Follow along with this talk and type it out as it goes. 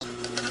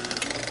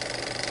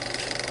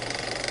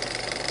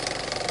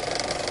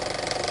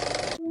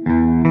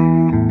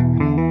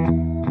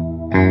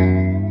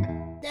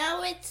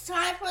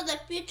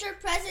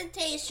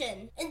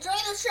presentation. Enjoy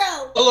the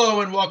show.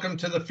 Hello and welcome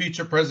to the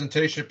feature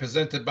presentation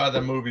presented by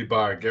the Movie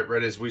Bar. Get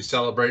ready as we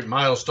celebrate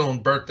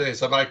milestone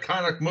birthdays of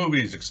iconic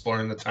movies,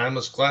 exploring the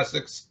timeless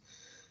classics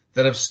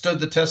that have stood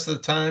the test of the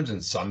times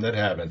and some that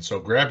haven't. So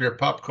grab your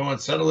popcorn,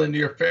 settle into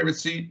your favorite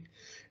seat,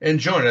 and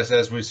join us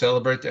as we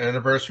celebrate the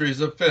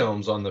anniversaries of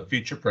films on the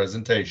feature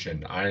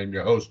presentation. I am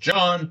your host,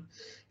 John,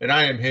 and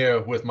I am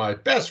here with my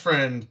best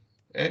friend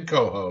and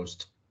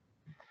co-host.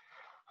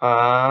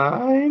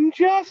 I'm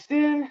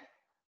Justin.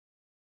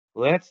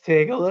 Let's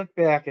take a look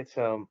back at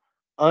some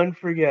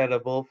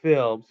unforgettable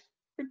films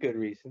for good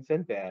reasons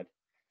and bad,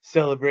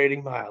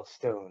 celebrating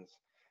milestones.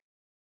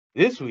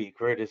 This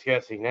week we're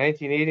discussing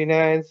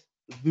 1989's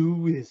The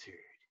Wizard,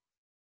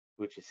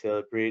 which is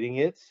celebrating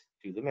its,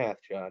 do the math,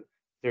 John,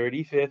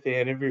 35th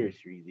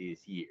anniversary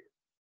this year.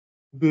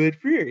 But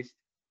first,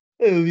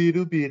 a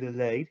little bit of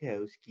light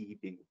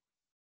housekeeping.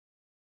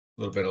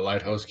 A little bit of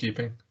light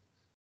housekeeping.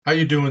 How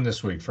you doing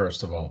this week,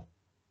 first of all?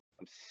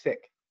 I'm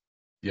sick.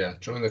 Yeah,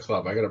 join the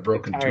club. I got a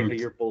broken Tired tooth. of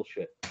your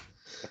bullshit.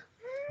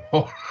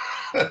 Oh.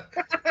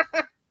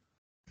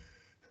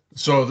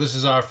 So this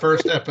is our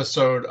first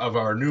episode of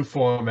our new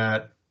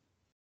format.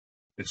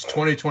 It's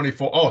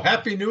 2024. Oh,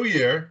 Happy New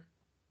Year,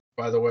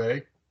 by the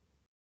way.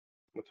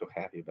 I'm so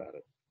happy about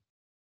it.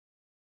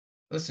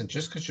 Listen,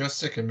 just because you're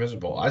sick and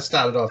miserable. I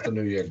started off the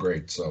new year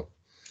great, so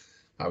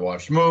I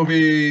watched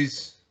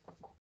movies.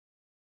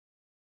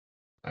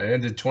 I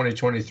ended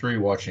 2023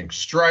 watching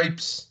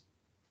Stripes.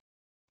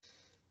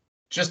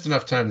 Just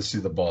enough time to see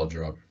the ball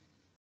drop.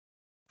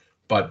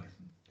 But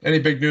any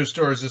big news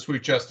stories this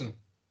week, Justin?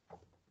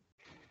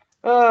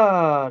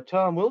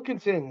 Tom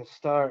Wilkinson,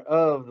 star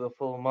of The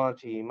Full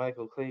Monty,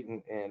 Michael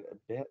Clayton, and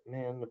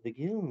Batman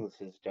Begins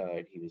has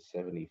died. He was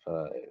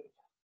 75.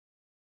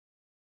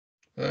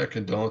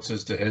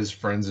 Condolences to his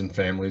friends and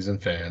families and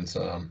fans.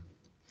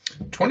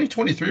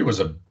 2023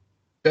 was a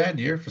bad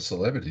year for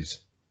celebrities.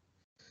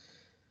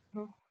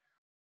 A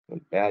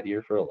bad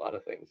year for a lot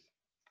of things.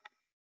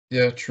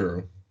 Yeah,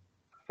 true.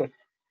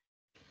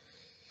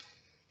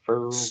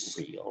 For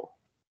real.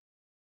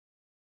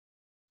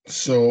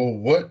 So,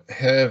 what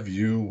have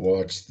you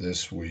watched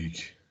this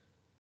week?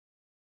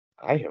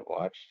 I have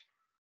watched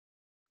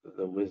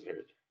The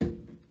Wizard.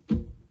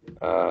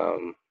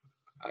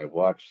 I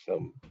watched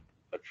some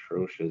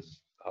atrocious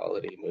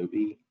holiday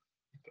movie.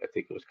 I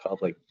think it was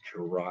called like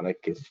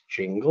Jeronicus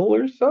Jingle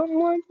or something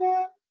like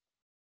that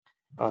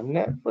on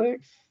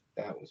Netflix.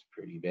 That was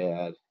pretty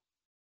bad.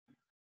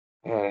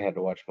 And I had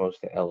to watch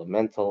most of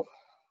Elemental.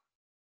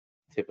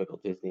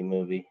 Typical Disney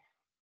movie.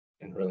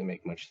 Didn't really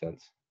make much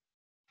sense.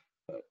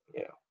 But,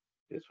 you know,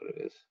 it is what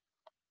it is.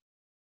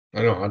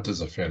 I know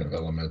Hunter's a fan of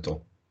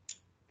Elemental.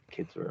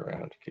 Kids were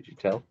around. Could you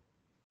tell?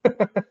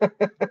 Oh,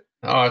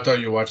 I thought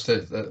you watched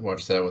that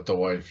with the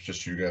wife,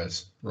 just you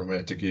guys.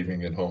 Romantic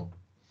evening at home.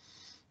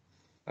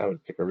 I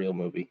would pick a real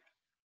movie.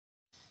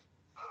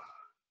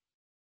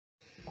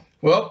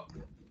 Well,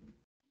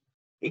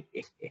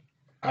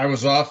 I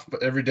was off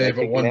every day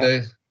but one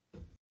day.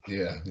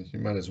 Yeah, you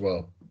might as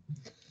well.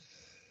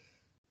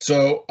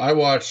 So I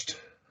watched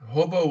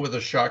Hobo with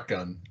a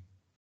Shotgun.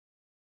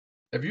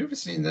 Have you ever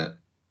seen that?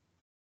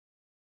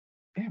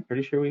 Yeah, I'm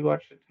pretty sure we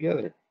watched it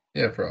together.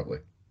 Yeah, probably.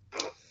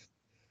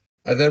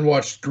 I then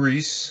watched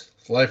Grease,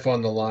 Life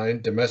on the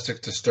Line,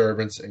 Domestic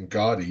Disturbance, and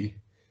Gotti.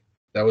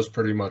 That was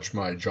pretty much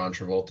my John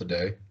Travolta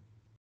day.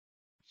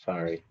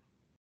 Sorry.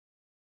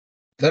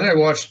 Then I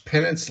watched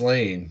Penance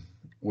Lane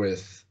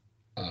with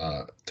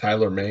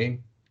Tyler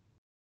Mane.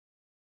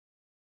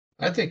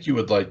 I think you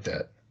would like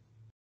that.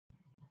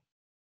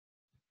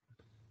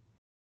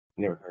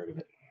 Never heard of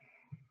it.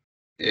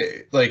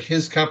 Like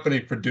his company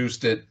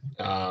produced it.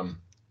 I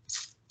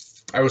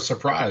was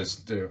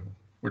surprised. There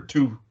were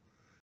two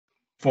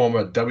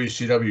former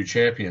WCW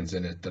champions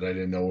in it that I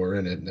didn't know were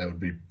in it, and that would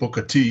be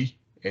Booker T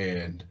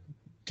and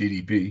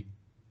DDP.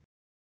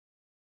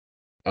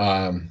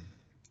 Then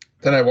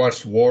I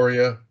watched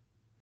Warrior,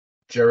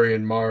 Jerry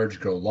and Marge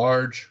Go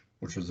Large,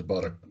 which was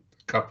about a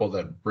couple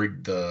that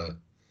rigged the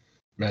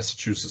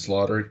Massachusetts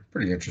lottery.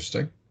 Pretty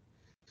interesting.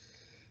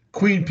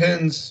 Queen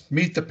Pins,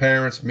 Meet the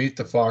Parents, Meet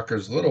the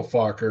Fockers, Little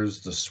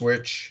Fockers, The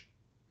Switch,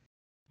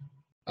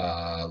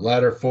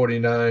 Ladder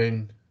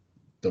 49,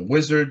 The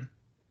Wizard,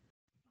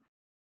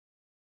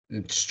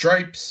 and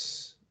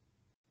Stripes,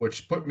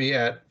 which put me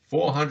at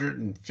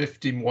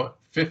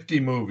 450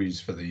 movies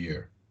for the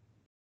year.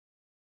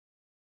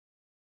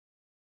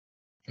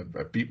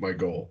 I beat my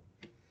goal.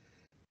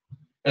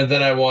 And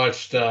then I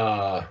watched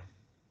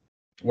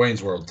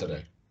Wayne's World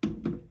today.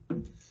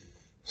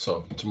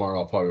 So tomorrow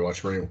I'll probably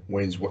watch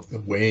Wayne's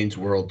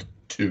World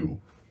 2.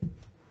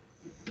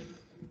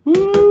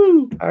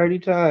 Woo! Party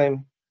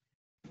time.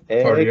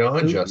 Party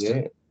on,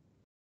 Justin.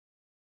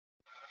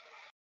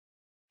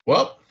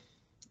 Well,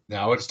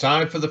 now it's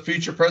time for the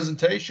feature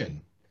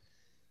presentation.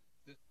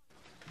 2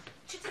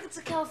 tickets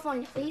to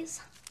California,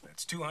 please.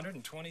 That's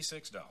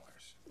 $226.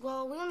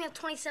 Well, we only have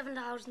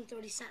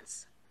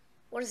 $27.30.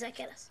 What does that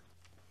get us?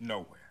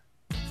 Nowhere.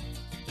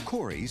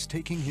 Corey's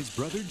taking his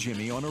brother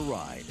Jimmy on a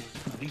ride.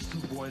 these two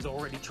boys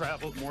already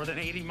traveled more than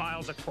 80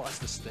 miles across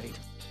the state.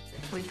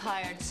 We've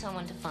hired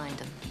someone to find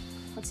him.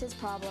 What's his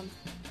problem?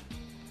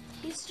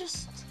 He's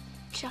just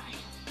giant.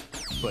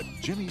 But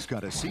Jimmy's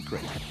got a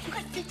secret You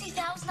got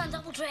 50,000 on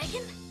Double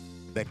Dragon?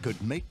 that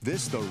could make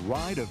this the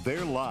ride of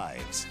their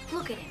lives.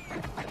 Look at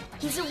him.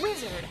 He's a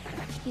wizard.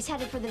 He's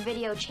headed for the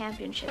video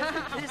championship.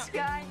 This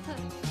guy?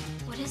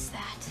 What is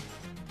that?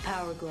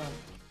 Power glove.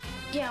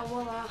 Yeah,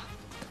 well,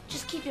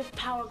 just keep your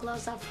power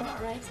gloves up front,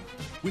 all right?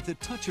 With a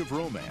touch of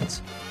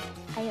romance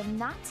I am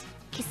not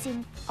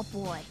kissing a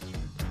boy.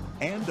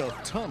 and a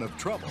ton of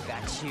trouble.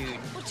 That's huge.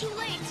 We're too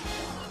late.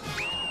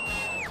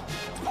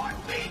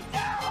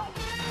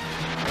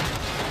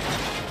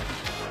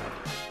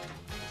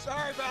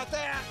 Sorry about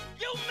that.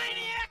 You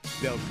maniac!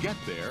 They'll get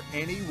there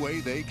any way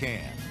they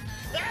can.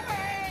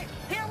 Jimmy!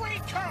 Here we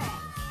come!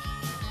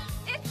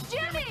 It's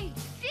Jimmy!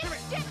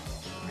 It's Jimmy!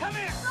 Come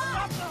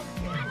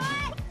here!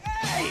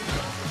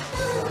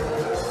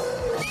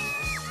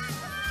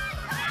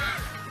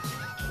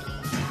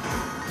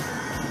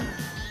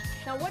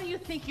 Now, what do you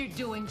think you're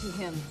doing to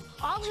him?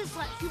 All his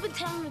life, you've been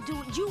telling him to do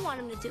what you want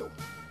him to do.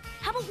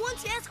 How about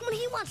once you ask him what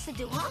he wants to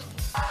do, huh?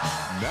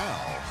 Now,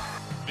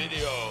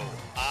 Video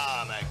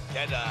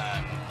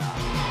Armageddon.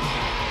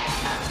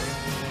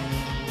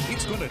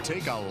 it's going to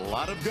take a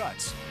lot of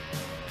guts,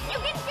 You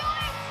can do it!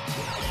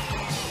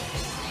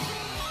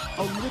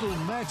 a little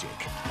magic,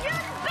 You're the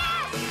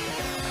best!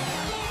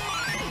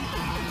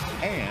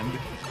 and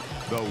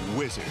the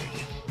wizard,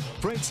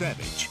 Fred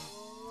Savage.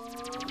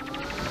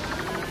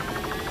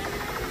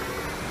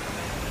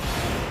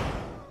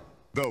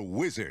 The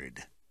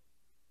Wizard.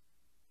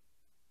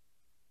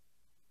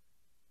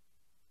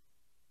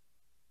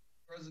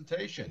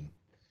 Presentation.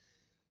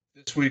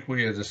 This week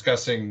we are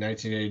discussing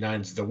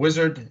 1989's The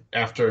Wizard.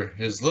 After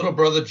his little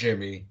brother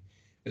Jimmy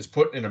is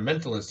put in a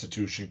mental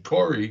institution,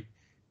 Corey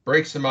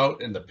breaks him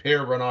out and the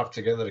pair run off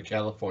together to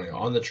California.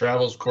 On the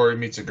travels, Corey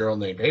meets a girl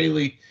named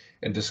Haley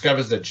and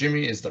discovers that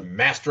Jimmy is the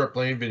master of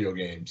playing video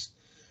games.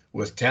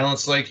 With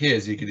talents like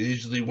his, he could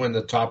easily win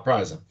the top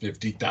prize of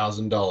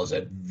 $50,000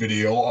 at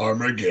Video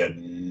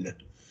Armageddon.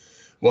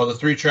 While the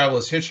three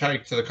travelers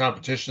hitchhike to the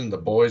competition, the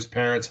boys'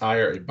 parents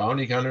hire a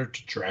bounty hunter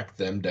to track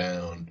them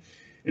down.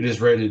 It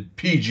is rated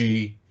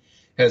PG,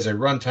 has a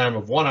runtime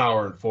of 1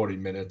 hour and 40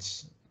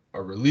 minutes,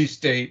 a release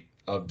date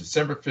of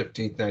December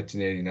 15th,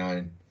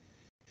 1989.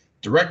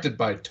 Directed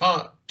by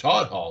Todd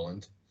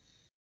Holland,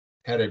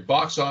 had a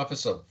box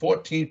office of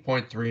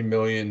 $14.3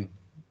 million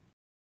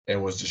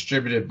and was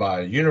distributed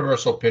by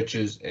Universal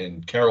Pictures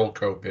and Carol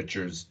Co.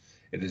 Pictures.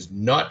 It is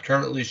not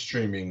currently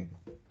streaming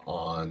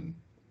on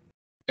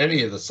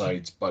any of the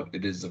sites, but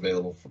it is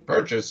available for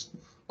purchase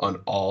on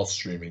all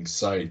streaming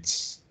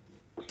sites.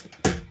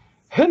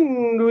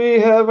 And we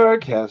have our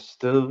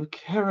cast of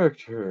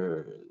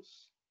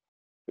characters.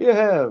 We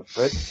have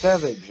Fred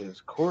Savage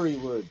as Corey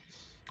Woods,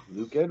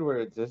 Luke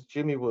Edwards as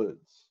Jimmy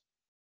Woods,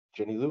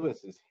 Jenny Lewis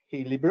as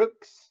Haley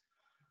Brooks,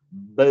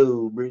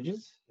 Bo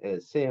Bridges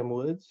as Sam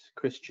Woods,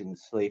 Christian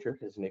Slater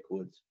as Nick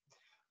Woods,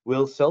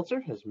 Will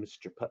Seltzer as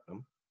Mr.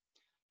 Putnam,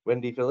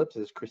 Wendy Phillips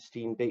as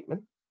Christine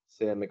Bateman,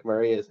 Sam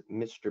McMurray as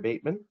Mr.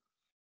 Bateman,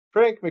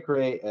 Frank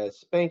McRae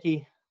as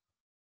Spanky,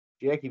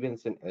 Jackie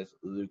Vincent as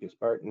Lucas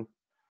Barton,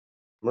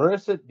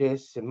 Marissa De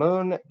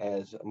Simone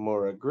as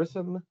Maura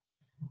Grissom,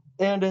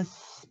 and a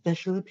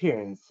special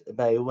appearance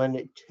by one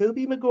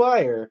Toby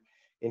Maguire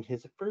in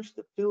his first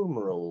film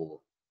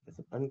role as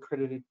an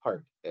uncredited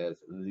part as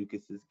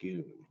Lucas's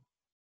goon.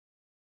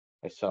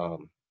 I saw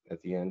him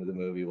at the end of the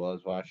movie while I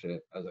was watching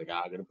it. I was like,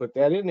 I'm going to put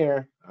that in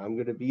there. I'm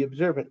going to be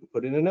observant and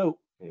put in a note.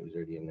 And it was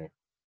already in there.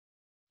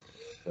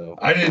 So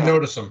I didn't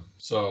notice him,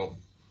 so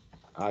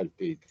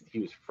he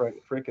was front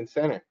freaking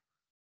center.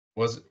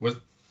 was Oh,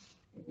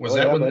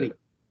 that yeah, when buddy.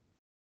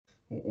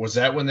 was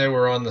that when they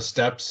were on the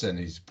steps and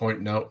he's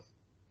pointing out?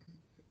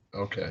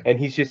 Okay. And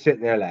he's just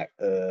sitting there like,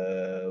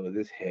 with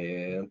his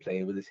hair, and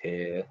playing with his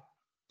hair.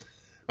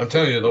 I'm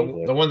telling you,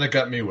 the one that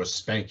got me was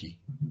Spanky.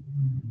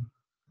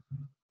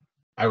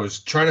 I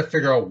was trying to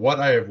figure out what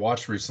I have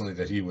watched recently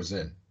that he was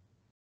in.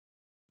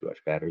 You watch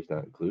Batteries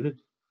Not Included?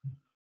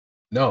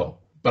 No,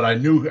 but I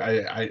knew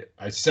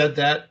I said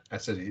that. I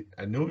said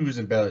I knew he was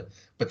in Battery,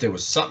 but there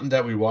was something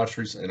that we watched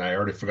recently, and I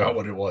already forgot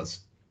what it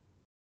was.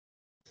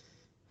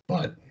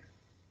 But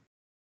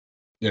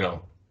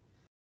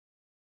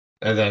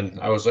and then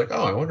I was like,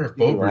 oh, I wonder if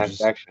Bo Bridges.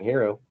 Last Action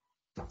Hero.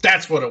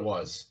 That's what it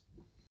was.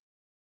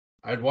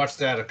 I'd watched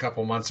that a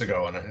couple months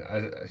ago,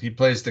 and he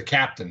plays the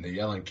captain, the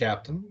yelling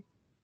captain.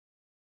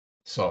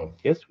 So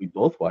Yes, we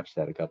both watched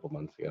that a couple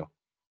months ago.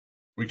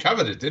 we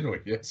covered it, didn't we?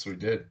 Yes, we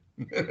did.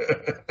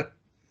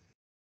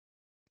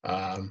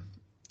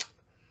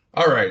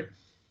 All right.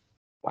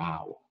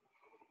 Wow.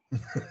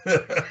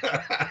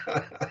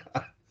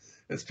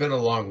 It's been a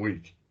long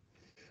week.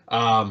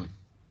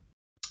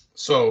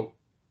 So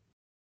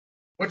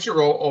what's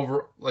your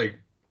overall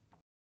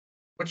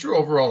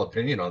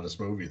opinion on this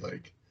movie?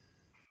 Like,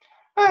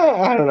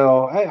 I don't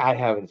know. I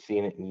haven't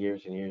seen it in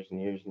years and years and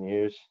years and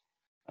years.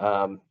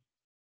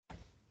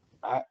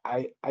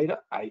 I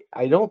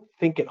don't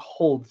think it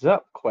holds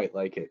up quite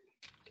like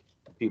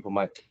people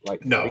might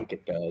like to No. think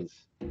it does.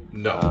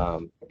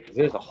 No.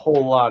 There's a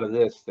whole lot of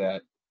this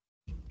that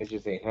it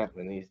just ain't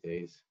happening these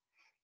days.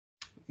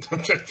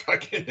 Don't just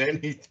fucking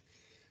anything.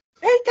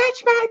 Hey,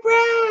 touch my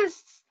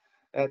breasts.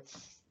 That's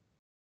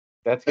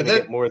gonna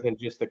then- get more than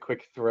just a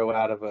quick throw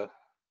out of a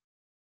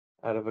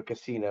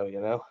casino,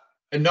 you know.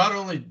 And not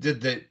only did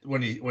they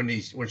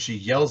when she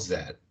yells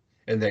that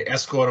and they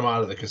escort him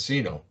out of the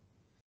casino,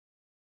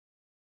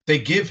 they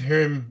give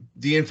him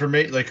the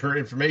information, like her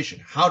information.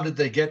 How did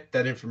they get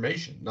that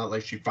information? Not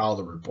like she filed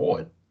a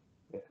report.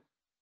 Yeah.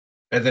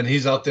 And then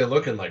he's out there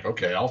looking like,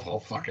 okay, I'll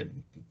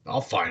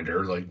find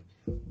her. Like,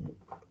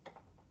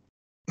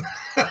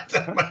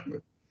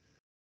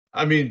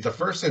 I mean, the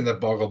first thing that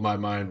boggled my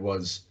mind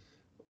was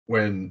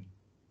when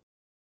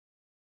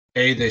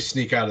they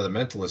sneak out of the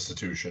mental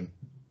institution.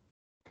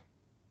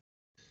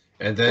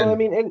 And then, Well, I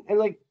mean, and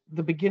like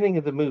the beginning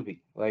of the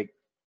movie, like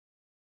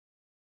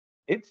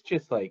it's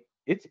just like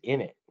it's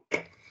in it,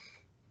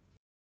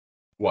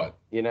 what?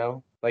 you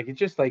know? Like it's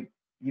just like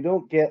you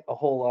don't get a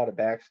whole lot of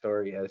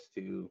backstory as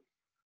to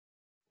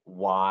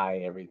why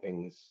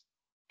everything's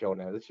going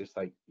on. It's just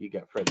like you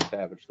got Fred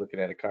Savage looking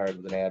at a card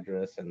with an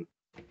address and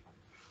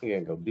you're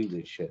gonna go do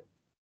this shit.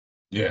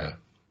 Yeah.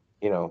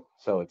 You know,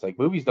 so it's like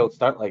movies don't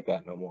start like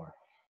that no more.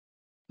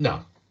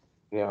 No.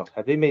 You know,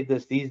 had they made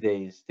this these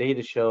days, they'd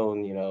have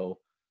shown, you know,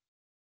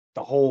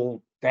 the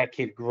whole that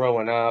kid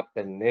growing up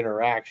and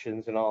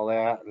interactions and all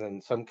that, and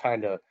then some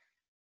kind of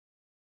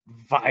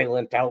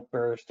violent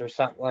outburst or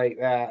something like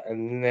that,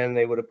 and then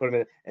they would have put him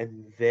in,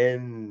 and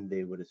then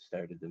they would have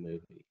started the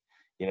movie.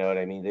 You know what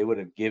I mean? They would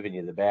have given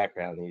you the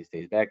background these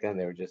days. Back then,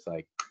 they were just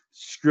like,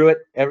 screw it,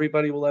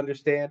 everybody will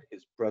understand.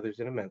 His brother's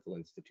in a mental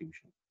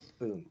institution.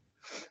 Boom.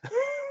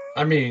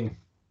 I mean,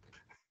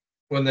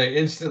 when they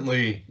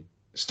instantly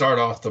start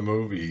off the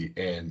movie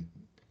and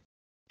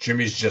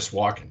Jimmy's just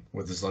walking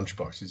with his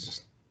lunchbox, he's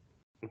just,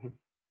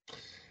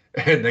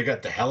 and they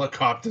got the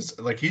helicopters,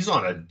 like he's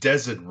on a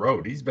desert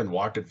road. He's been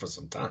walking for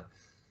some time.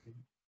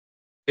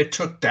 It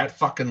took that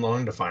fucking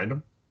long to find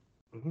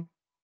him.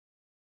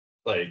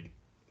 Like,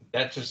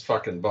 that just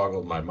fucking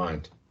boggled my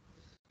mind.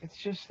 It's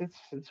just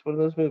it's one of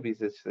those movies.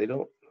 They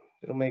don't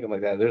make them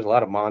like that. There's a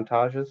lot of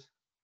montages.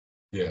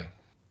 Yeah.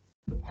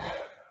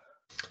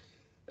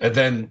 And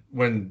then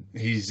when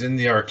he's in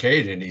the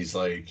arcade and he's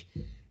like,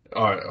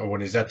 or when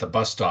he's at the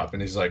bus stop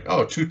and he's like,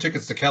 "Oh, 2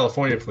 tickets to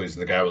California, please."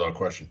 And the guy without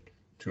question,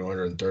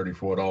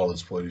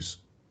 $234, please.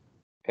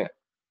 Yeah.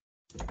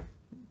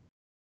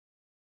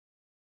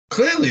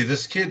 Clearly,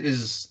 this kid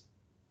is.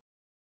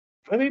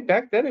 I mean,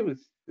 back then it was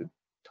a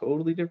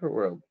totally different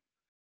world.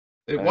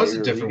 It was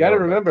a different. You got to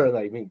world. remember,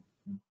 like, I mean,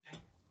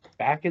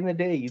 back in the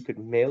day, you could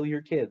mail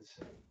your kids.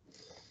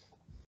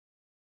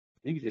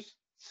 You could just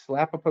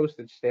slap a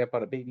postage stamp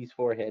on a baby's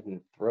forehead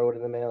and throw it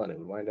in the mail, and it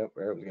would wind up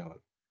where it was going.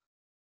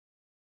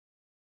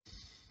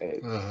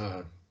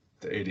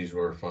 The 80s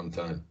were a fun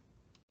time.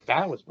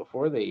 That was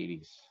before the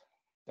 80s.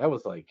 That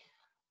was like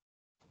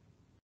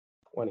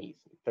 20s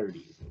and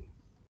 30s.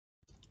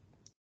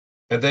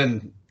 And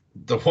then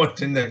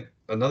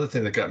another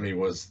thing that got me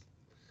was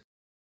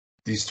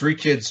these 3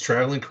 kids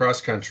traveling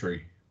cross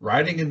country,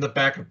 riding in the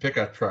back of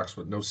pickup trucks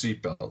with no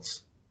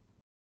seatbelts.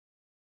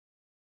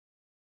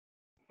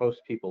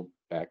 Most people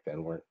back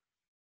then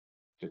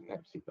didn't have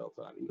seatbelts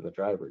on, even the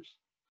drivers.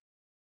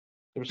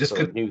 It was just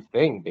a new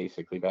thing,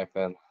 basically, back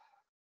then.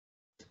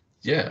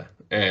 Yeah,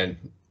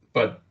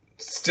 but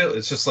still,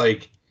 it's just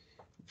like,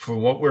 for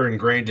what we're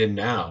ingrained in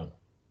now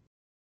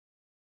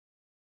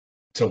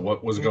to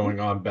what was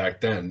going on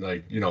back then,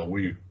 like, you know,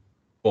 we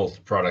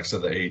both products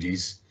of the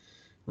 80s,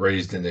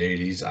 raised in the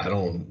 80s. I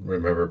don't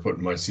remember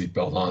putting my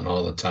seatbelt on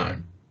all the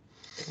time.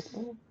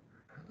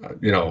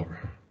 You know,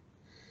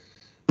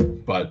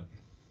 but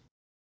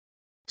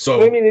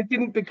so. I mean, it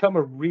didn't become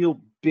a real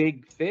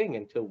big thing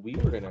until we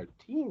were in our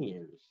teen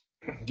years.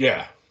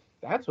 Yeah.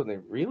 That's when they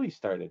really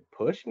started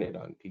pushing it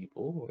on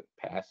people, with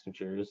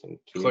passengers and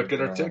kids. Click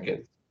it or and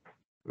ticket.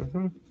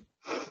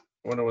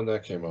 Wonder when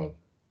that came out.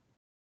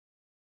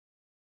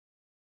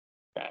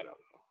 I don't know.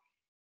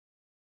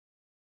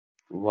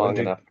 Long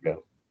enough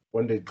ago.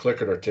 When did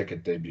Click It or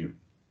Ticket debut?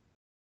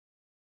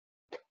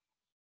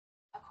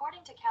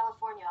 According to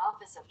California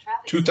Office of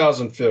Traffic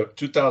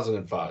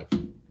 2005.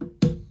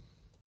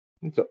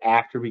 So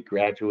after we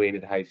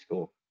graduated high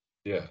school.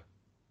 Yeah.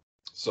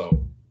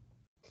 So,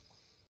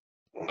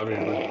 I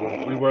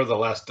mean, we were the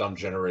last dumb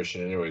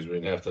generation anyways. We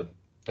didn't have to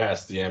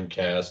pass the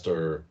MCAST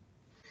or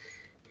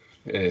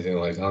anything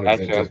like that.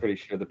 Actually, I'm pretty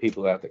sure the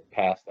people who have to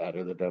pass that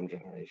are the dumb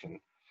generation.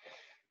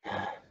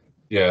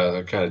 Yeah,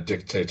 that kind of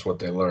dictates what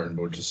they learn,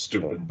 which is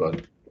stupid,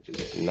 but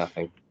just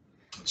nothing.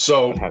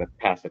 So how to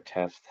pass a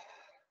test.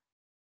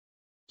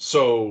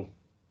 So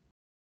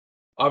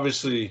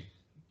obviously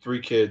 3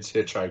 kids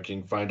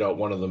hitchhiking, find out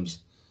one of them's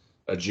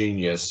a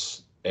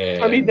genius,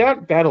 and I mean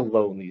that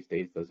alone these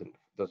days doesn't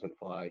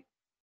fly.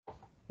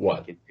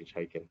 What? Kids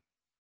hitchhiking.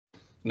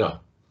 No.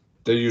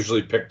 They're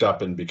usually picked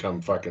up and become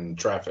fucking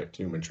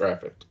human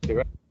trafficked.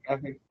 I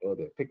traffic, or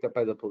they're picked up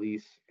by the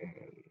police and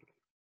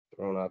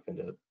thrown off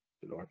into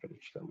an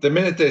orphanage somewhere. The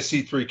minute they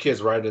see 3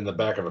 kids riding in the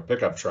back of a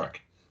pickup truck,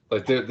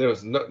 like there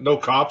was no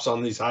cops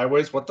on these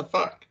highways. What the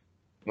fuck?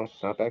 No,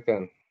 not back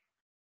then.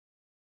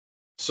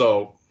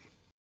 So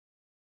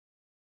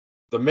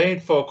the main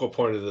focal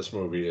point of this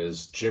movie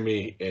is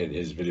Jimmy and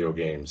his video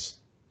games.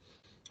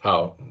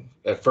 How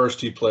at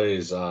first he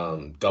plays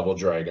Double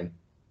Dragon.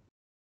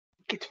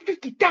 Gets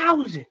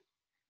 50,000.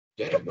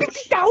 Yeah,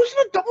 50,000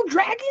 a Double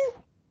Dragon?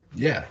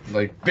 Yeah,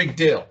 like big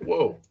deal.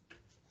 Whoa.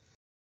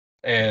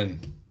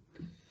 And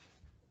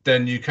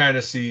then you kind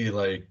of see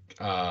like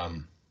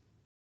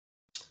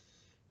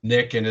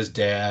Nick and his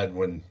dad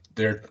when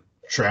they're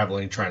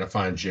traveling trying to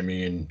find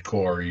Jimmy and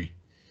Corey.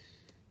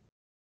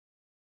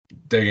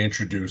 They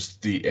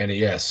introduced the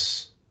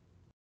NES,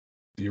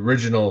 the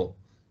original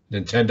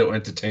Nintendo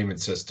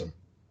Entertainment System.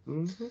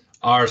 Mm-hmm.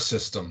 Our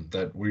system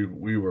that we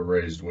were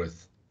raised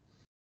with.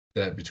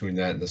 That between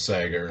that and the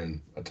Sega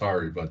and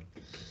Atari, but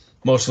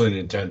mostly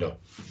Nintendo.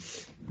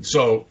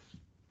 So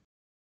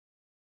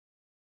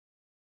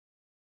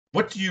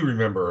what do you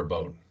remember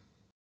about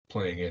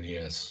playing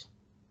NES?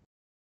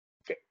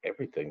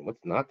 Everything.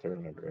 What's not to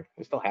remember?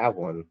 I still have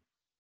one.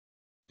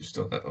 You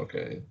still have,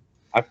 okay.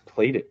 I've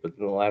played it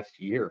within the last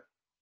year.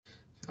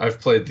 I've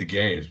played the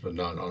games, but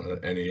not on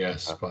an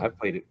NES. But I've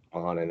played it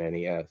on an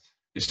NES.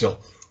 You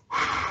still.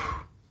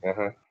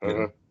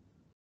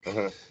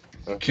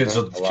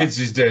 Kids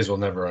these days will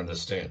never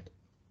understand.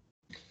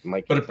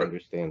 My kids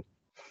understand.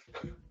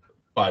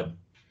 But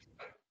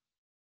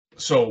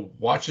so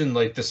watching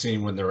like the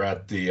scene when they're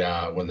at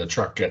the when the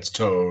truck gets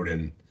towed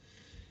and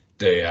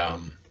they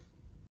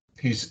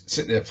he's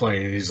sitting there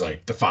playing and he's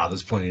like the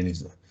father's playing and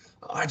he's like,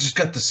 I just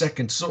got the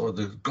second sword,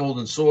 the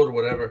golden sword or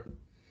whatever,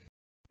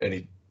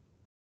 and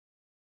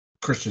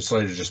Christian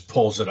Slater just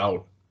pulls it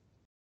out.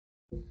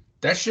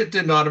 That shit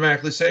didn't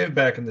automatically save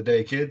back in the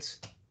day, kids.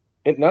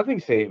 Nothing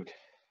saved.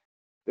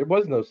 There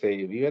was no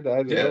save. You had to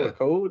either know the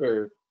code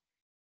or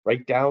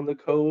write down the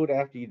code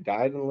after you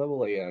died in the level.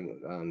 Like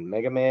on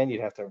Mega Man,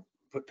 you'd have to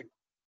put the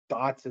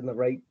dots in the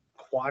right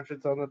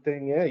quadrants on the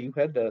thing. Yeah, you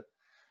had to,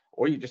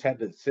 or you just had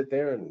to sit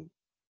there and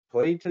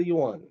play till you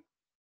won.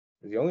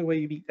 It's the only way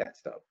you beat that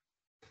stuff.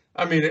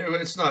 I mean,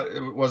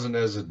 it wasn't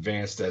as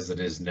advanced as it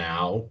is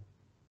now.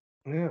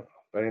 Yeah,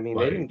 but I mean,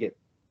 they didn't get,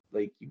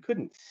 like, you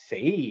couldn't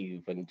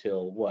save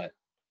until what?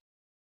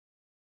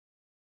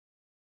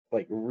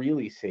 Like,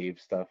 really save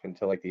stuff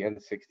until, like, the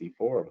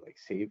N64 with, like,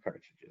 save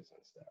cartridges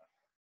and stuff.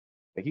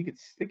 Like,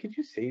 could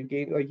you save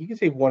games? Like, you could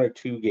save 1 or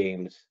 2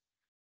 games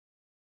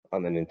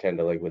on the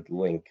Nintendo, like, with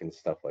Link and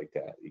stuff like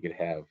that. You could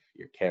have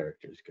your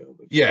characters go.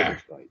 But yeah.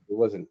 Like, it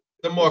wasn't...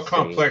 The more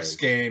complex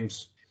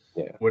games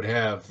would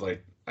have,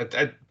 like,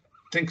 I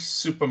think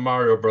Super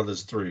Mario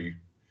Brothers 3,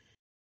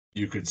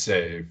 you could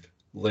save.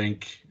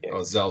 Link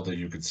or Zelda,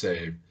 you could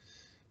save.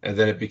 And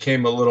then it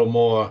became a little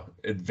more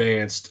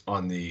advanced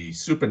on the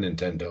Super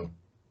Nintendo.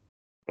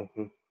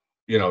 Mm-hmm.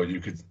 You know, you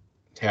could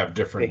have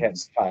different... They had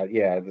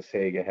the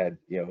Sega had,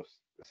 a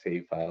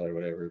save file or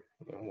whatever.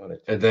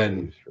 And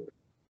then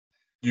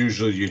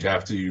usually you'd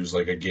have to use,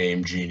 like, a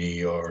Game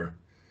Genie or,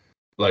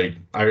 like,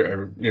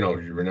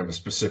 you remember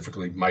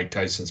specifically Mike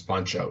Tyson's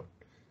Punch-Out.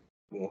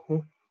 Mm-hmm.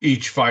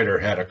 Each fighter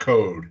had a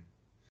code,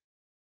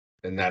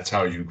 and that's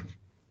how you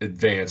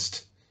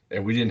advanced.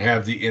 And we didn't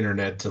have the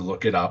internet to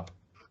look it up.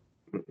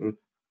 Mm-mm.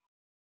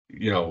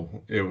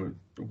 It was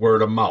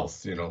word of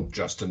mouth.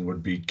 Justin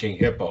would beat King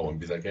Hippo and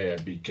be like, "Hey, I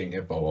beat King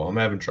Hippo. Well, I'm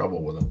having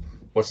trouble with him.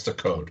 What's the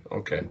code?"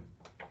 Okay.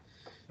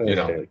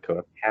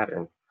 Code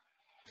pattern.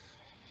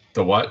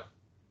 The what?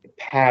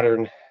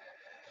 Pattern.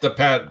 The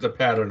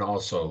pattern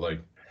also, like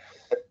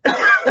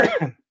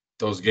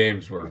those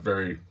games were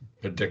very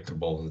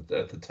predictable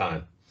at the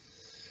time.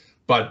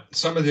 But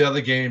some of the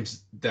other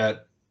games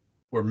that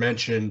were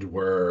mentioned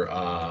were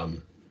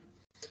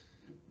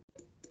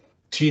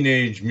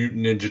Teenage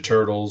Mutant Ninja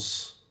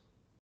Turtles.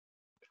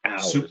 I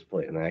was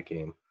playing that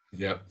game.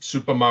 Yep.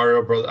 Super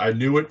Mario Brothers. I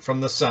knew it from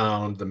the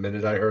sound the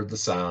minute I heard the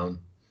sound.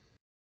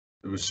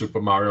 It was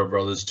Super Mario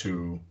Brothers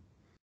 2.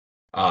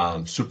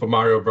 Super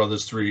Mario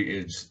Brothers 3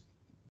 is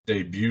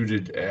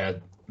debuted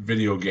at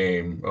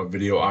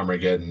Video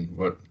Armageddon.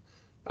 But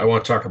I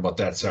want to talk about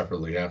that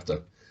separately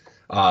after.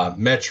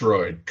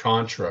 Metroid,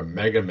 Contra,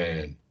 Mega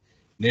Man,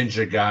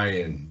 Ninja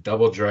Gaiden,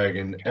 Double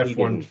Dragon,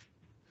 F1,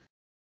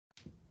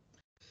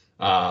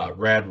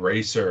 Rad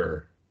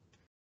Racer.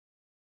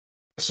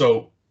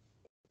 So,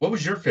 what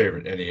was your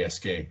favorite NES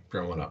game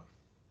growing up?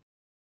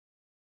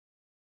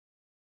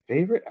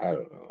 Favorite? I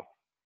don't know.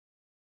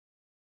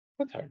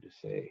 That's hard to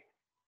say.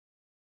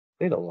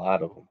 They had a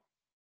lot of them.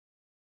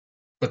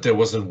 But there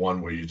wasn't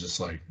one where you just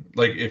like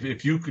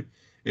if you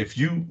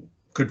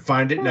could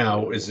find it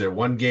now, is there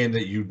one game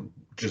that you'd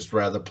just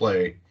rather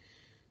play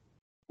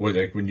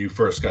when you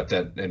first got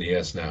that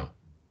NES now?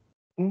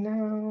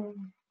 No,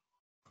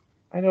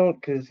 I don't,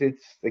 because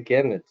it's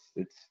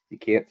you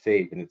can't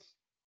save and it's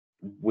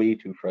way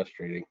too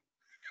frustrating.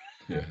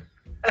 Yeah.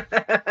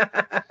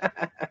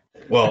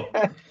 Well,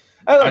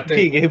 I like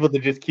being able to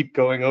just keep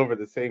going over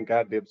the same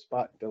goddamn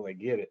spot until I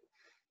get it.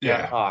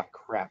 Yeah. Oh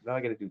crap! Now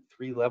I got to do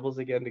 3 levels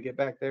again to get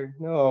back there.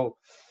 No,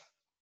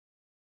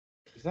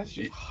 'cause that's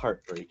just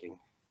heartbreaking.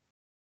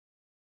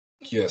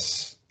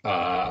 Yes.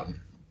 You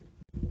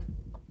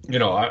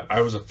know,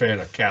 I was a fan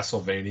of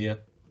Castlevania.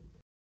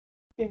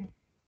 Yeah.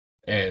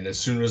 And as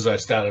soon as I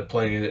started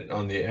playing it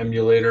on the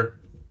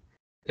emulator,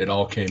 it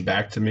all came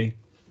back to me.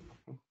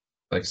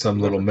 Like some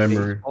little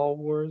memory. Baseball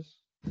Wars.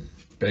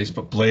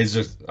 Baseball Blades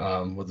of,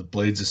 with the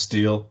Blades of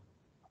Steel.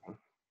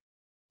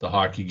 The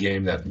hockey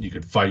game that you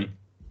could fight.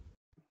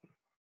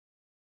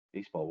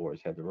 Baseball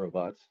Wars had the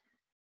robots.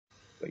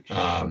 Like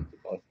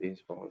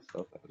baseball and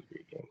stuff. That was a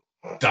great game.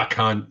 Duck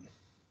Hunt.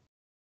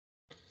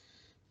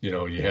 You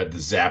know, you had the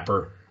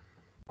Zapper.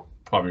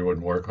 Probably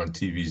wouldn't work on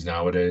TVs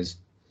nowadays.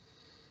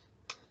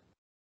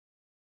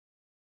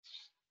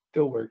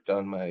 Still worked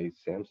on my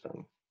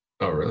Samsung.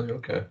 Oh, really?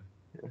 Okay.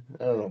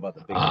 I don't know about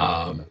the big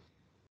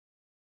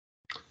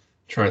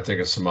trying to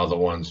think of some other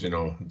ones, you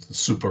know, the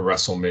Super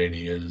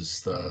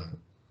WrestleManias, the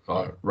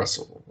was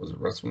it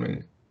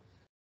WrestleMania?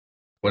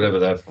 Whatever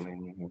that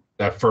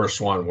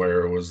first one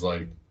where it was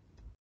like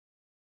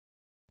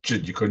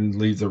you couldn't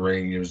leave the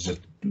ring, it was just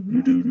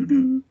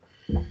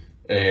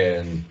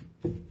and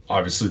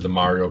obviously the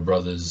Mario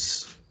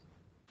Brothers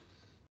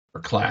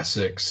are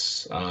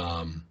classics.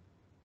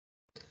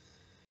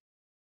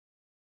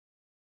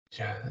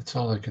 Yeah, that's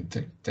all I can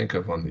think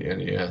of on the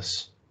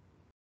NES.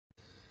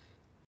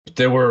 But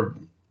there were,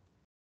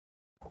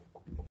 I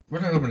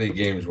wonder how many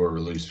games were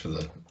released for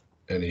the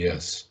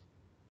NES.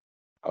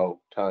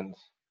 Oh,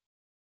 tons.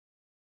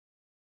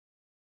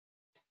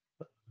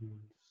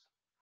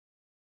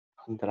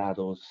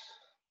 Hundrados.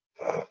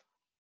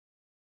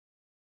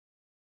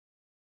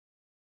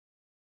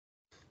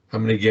 How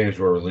many games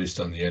were released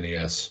on the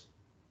NES?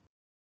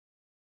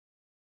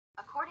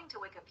 According to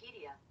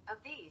Wikipedia, of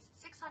these,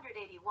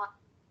 681.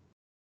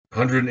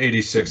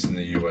 186 in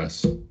the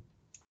US.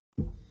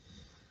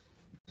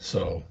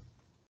 So,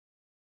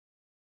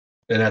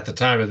 and at the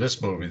time of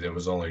this movie, there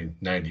was only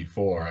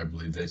 94, I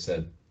believe they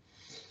said.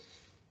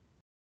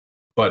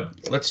 But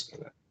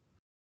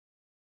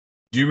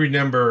do you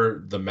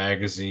remember the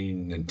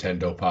magazine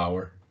Nintendo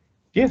Power?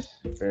 Yes,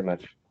 very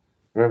much.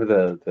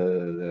 Remember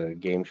the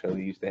game show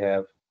they used to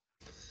have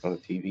on the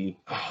TV?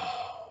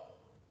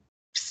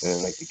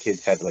 And like the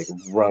kids had to like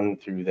run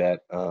through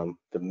that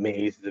the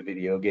maze of the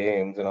video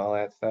games and all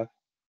that stuff.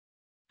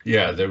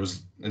 Yeah, there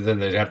was, and then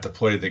they'd have to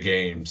play the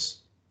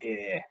games.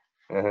 Yeah.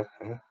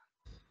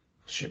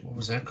 Shit, what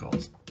was that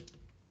called?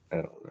 I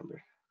don't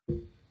remember.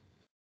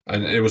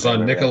 And it was on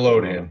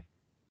Nickelodeon.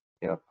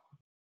 Yep.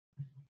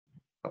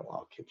 Oh,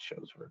 all kids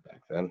shows were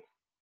back then.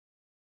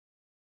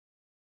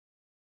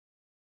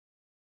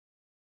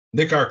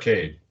 Nick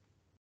Arcade.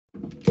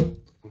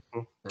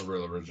 A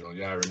real original.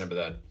 Yeah, I remember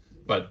that.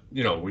 But,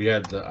 you know, we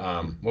had the,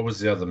 what was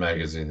the other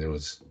magazine? There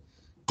was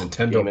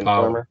Nintendo Game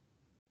Power. Informer.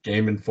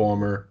 Game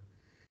Informer.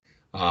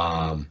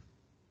 I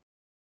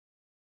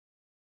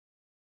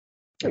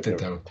think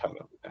that was a ton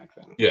of it back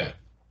then. Yeah.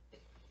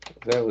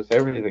 That was,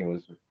 everything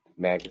was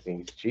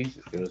magazines.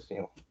 Jesus, there was,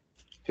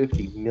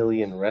 50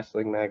 million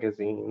wrestling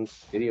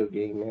magazines, video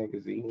game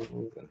magazines.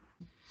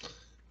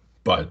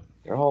 But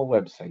they're all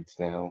websites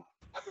now.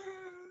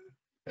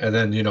 And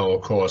then,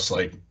 of course,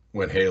 like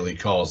when Haley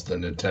calls the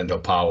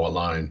Nintendo Power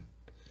line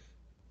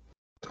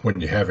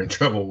when you're having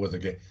trouble with a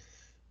game.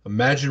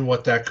 Imagine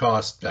what that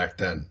cost back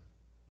then.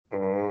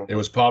 It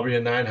was probably a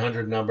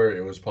 900 number.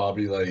 It was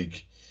probably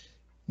like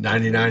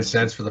 99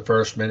 cents for the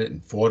first minute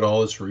and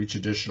 $4 for each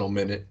additional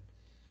minute.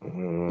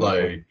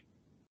 Like,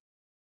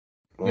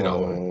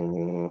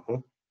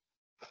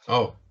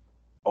 Oh,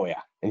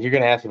 yeah. And you're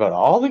going to ask about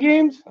all the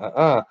games?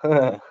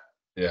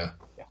 Yeah.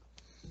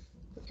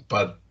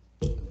 But,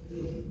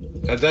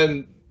 and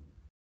then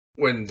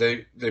when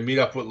they meet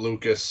up with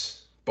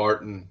Lucas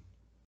Barton,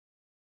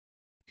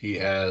 he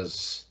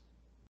has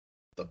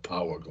the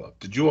Power Glove.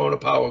 Did you own a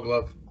Power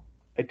Glove?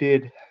 I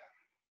did.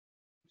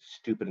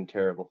 Stupid and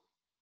terrible.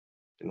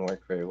 Didn't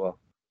work very well.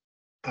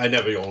 I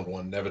never owned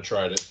one. Never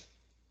tried it.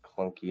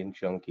 Clunky and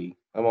junky.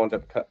 I wound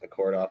up cutting the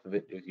cord off of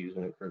it. Just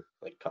using it for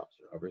like cops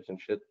and robbers and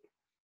shit.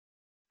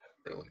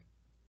 Really?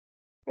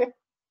 Yeah.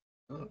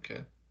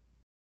 Okay.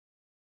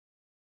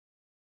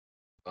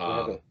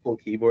 Have a full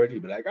keyboard.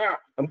 You'd be like,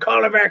 I'm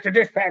calling back to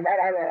dispatch.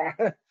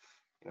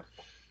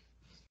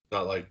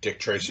 Not like Dick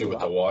Tracy with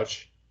the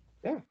watch.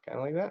 Yeah, kind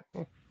of like that.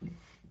 Yeah.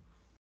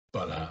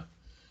 But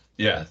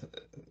yeah,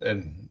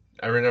 and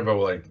I remember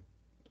like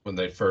when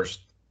they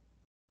first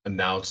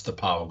announced the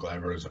Power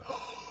Glove, it was like,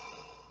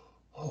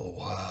 oh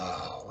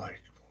wow,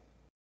 like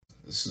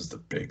this is the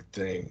big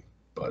thing.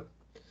 But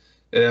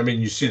I mean,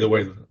 you see the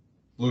way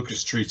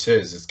Lucas treats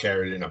his; it's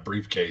carried in a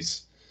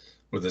briefcase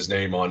with his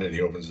name on it.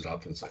 He opens it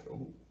up and it's like,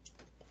 oh.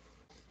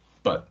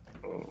 But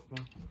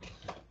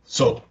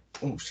so,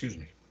 excuse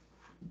me.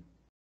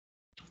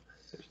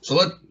 So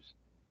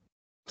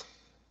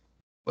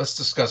let's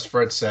discuss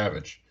Fred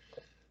Savage.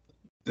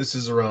 This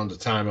is around the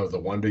time of the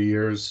Wonder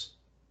Years.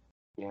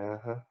 Yeah.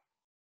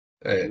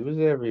 Hey, he was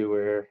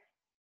everywhere.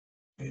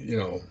 He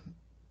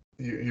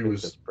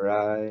was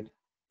Bride.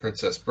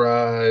 Princess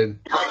Bride,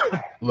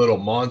 Little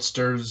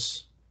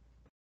Monsters,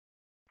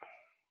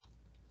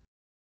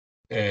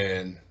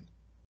 and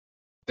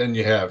then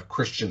you have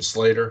Christian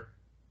Slater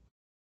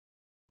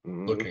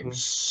looking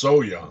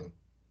so young.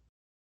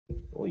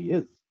 Well, he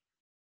is.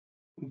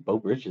 Bo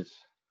Bridges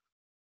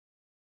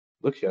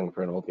looks young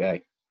for an old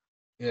guy.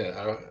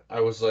 Yeah, I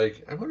was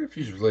like, I wonder if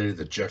he's related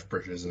to Jeff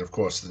Bridges, and of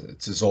course,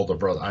 it's his older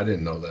brother. I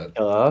didn't know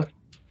that.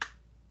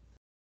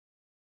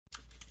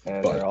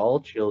 And they're all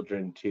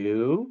children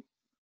too.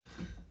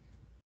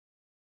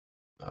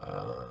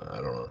 I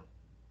don't know.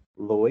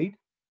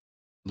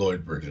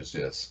 Lloyd Bridges,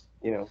 yes.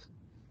 You know.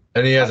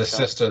 And he has a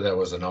sister that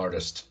was an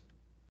artist,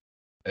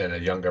 and a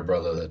younger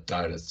brother that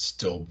died at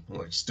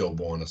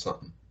stillborn or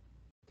something.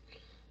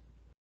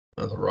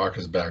 Oh, The Rock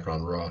is back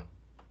on Raw.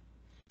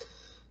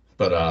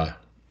 But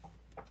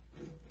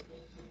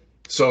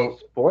so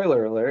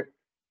spoiler alert.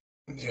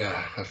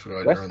 Yeah, I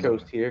forgot. West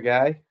Coast here,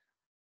 guy.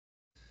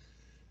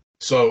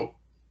 So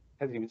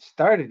hasn't even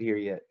started here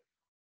yet.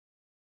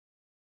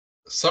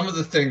 Some of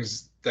the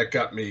things that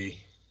got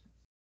me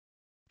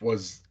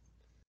was,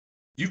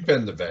 you've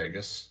been to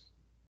Vegas.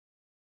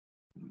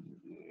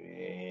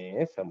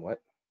 Yeah,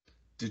 somewhat.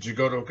 Did you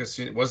go to a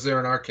casino? Was there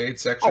an arcade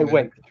section? I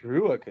went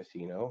through a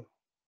casino.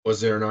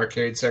 Was there an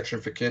arcade section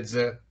for kids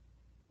there?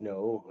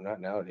 No,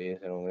 not nowadays,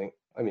 I don't think.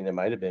 I mean, there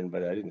might have been,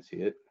 but I didn't see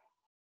it.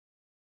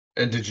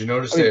 And did you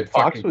notice they had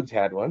Foxwoods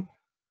had one.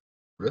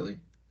 Really?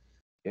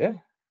 Yeah.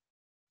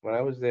 When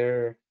I was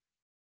there,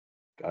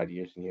 God,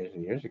 years and years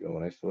and years ago,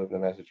 when I still lived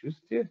in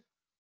Massachusetts, yeah.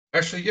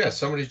 Actually, yeah,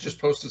 somebody just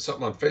posted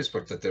something on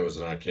Facebook that there was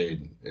an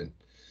arcade.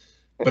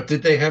 But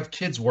did they have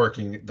kids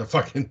working the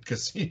fucking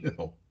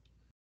casino?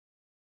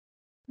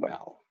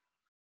 Well,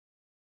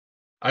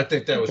 I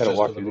think that was just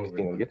walk for the through movie.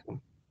 Casino to get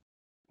them.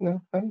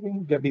 No, I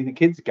mean, the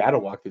kids got to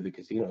walk through the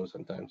casinos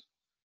sometimes.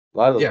 A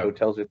lot of those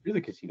hotels are through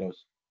the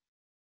casinos.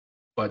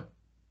 But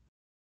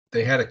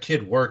they had a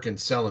kid working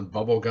selling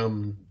bubble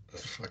gum,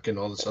 fucking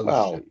all this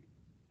other shit.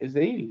 It's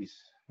the 80s.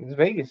 It's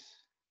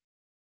Vegas.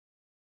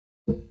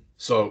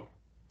 So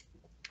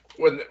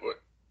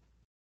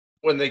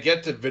when they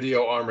get to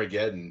Video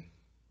Armageddon,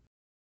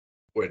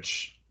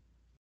 which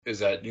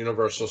is at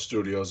Universal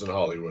Studios in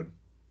Hollywood,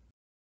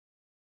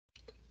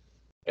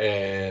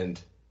 and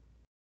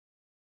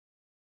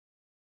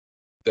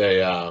they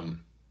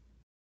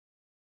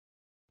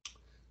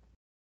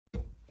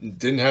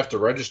didn't have to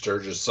register,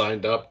 just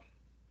signed up.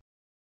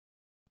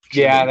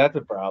 Yeah, that's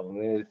a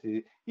problem.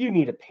 You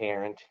need a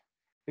parent.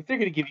 If they're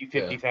going to give you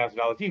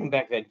 $50,000, even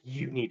back then,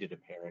 you needed a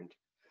parent.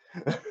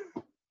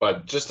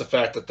 But just the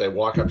fact that they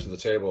walk up to the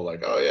table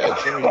like, oh yeah,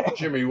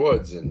 Jimmy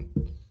Woods, and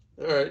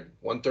all right,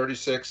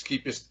 136,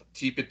 keep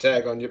your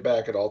tag on your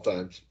back at all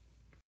times.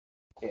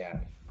 Yeah.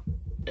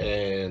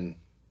 And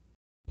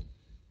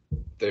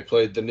they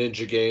played the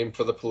ninja game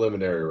for the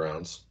preliminary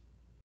rounds.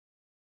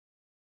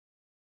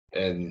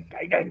 And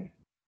I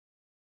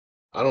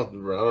don't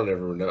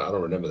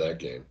remember that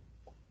game.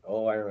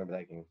 Oh, I remember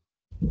that game.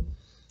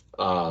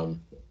 I remember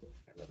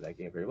that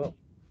game very well.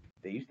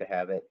 They used to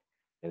have it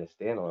in a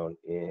standalone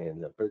in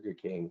the Burger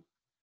King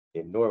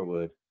in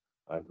Norwood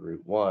on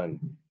Route 1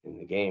 in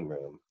the game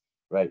room,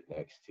 right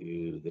next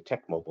to the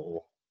Tecmo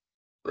Bowl.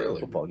 Really?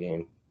 Football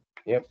game.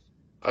 Yep.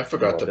 I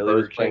forgot the Billy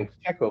Burger was playing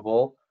King. Tecmo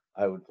Bowl.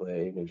 I would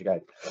play Ninja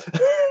Gaiden.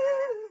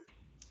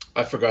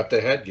 I forgot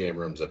they had game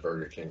rooms at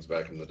Burger King's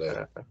back in the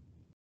day.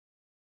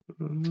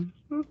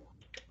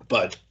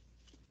 But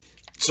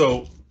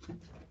so,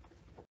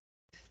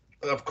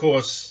 of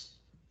course,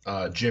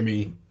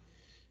 Jimmy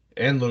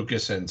and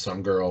Lucas and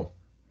some girl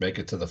make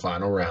it to the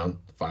final round,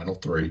 the final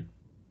three.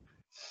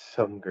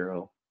 Some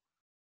girl.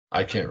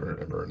 I can't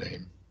remember her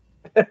name.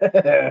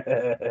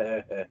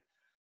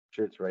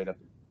 Sure, it's right up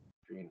the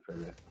screen for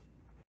you.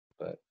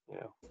 But,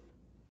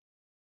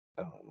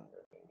 I don't remember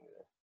her name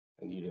either.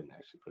 And you didn't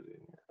actually put it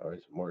in here. Or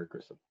is it Maura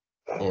Grissom?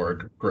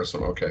 Maura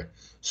Grissom, okay.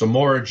 So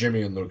Maura,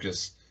 Jimmy, and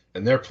Lucas,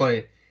 and they're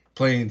playing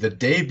the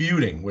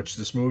debuting, which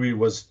this movie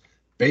was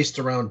based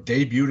around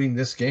debuting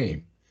this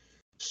game,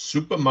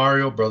 Super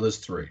Mario Brothers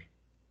 3.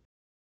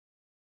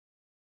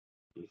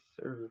 Yes,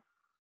 sir.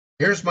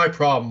 Here's my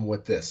problem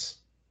with this.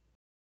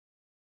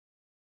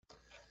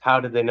 How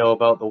did they know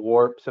about the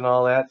warps and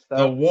all that stuff?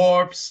 The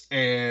warps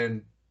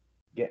and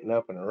getting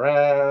up and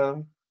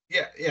around.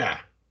 Yeah.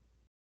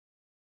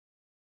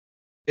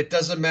 It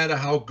doesn't matter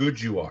how good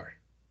you are.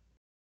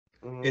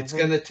 Mm-hmm. It's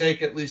going to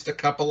take at least a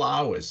couple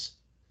hours.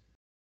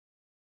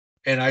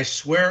 And I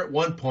swear at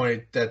one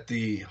point that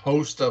the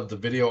host of the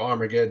Video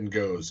Armageddon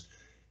goes,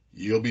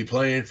 you'll be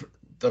playing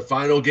the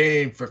final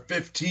game for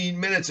 15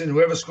 minutes and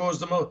whoever scores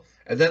the most.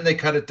 And then they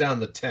cut it down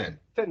to 10.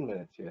 10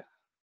 minutes, yeah.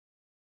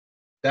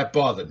 That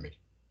bothered me.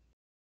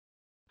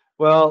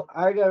 Well,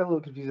 I got a little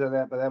confused on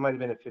that, but that might have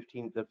been the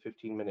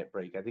 15-minute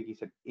break. I think he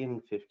said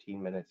in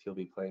 15 minutes he'll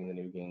be playing the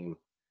new game.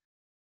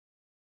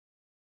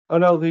 Oh,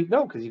 no,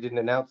 because he didn't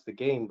announce the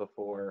game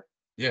before.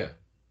 Yeah.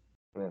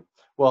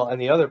 Well, and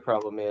the other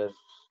problem is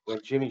when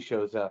Jimmy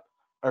shows up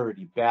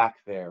already back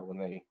there when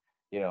they,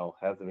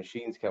 have the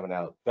machines coming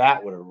out,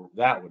 that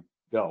would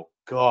No,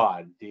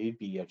 God, they'd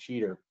be a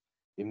cheater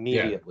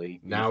immediately.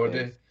 these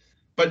Nowadays. days.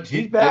 But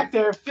He's back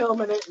there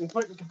filming it and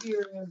putting the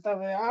computer and stuff.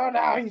 Oh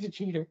no, he's a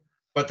cheater.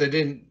 But they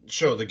didn't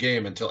show the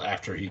game until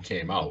after he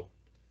came out.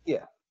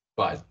 Yeah.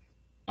 But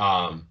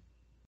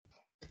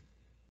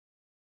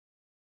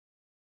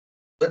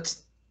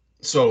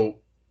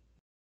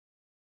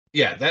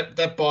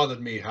that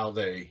bothered me how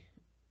they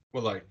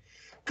were like,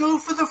 go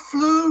for the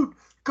flute,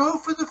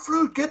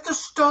 get the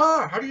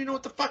star. How do you know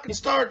what the fucking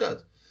star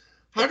does?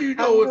 How do you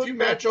know if you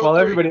match all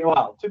three?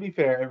 To be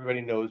fair,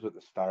 everybody knows what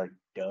the star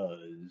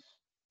does.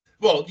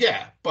 Well,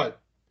 yeah,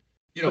 but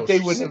you know, but they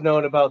wouldn't have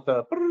known about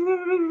the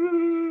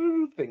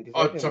thing.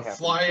 To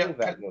fly up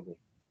that movie.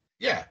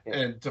 Yeah,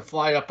 and to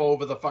fly up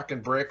over the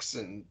fucking bricks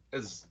and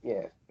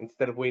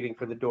instead of waiting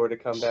for the door to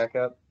come back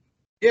up.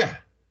 Yeah.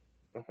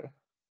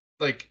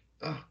 Like,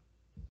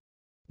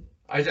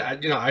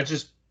 I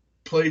just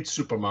played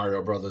Super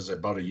Mario Brothers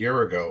about a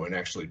year ago and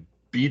actually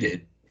beat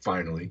it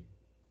finally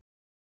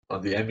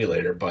on the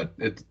emulator, but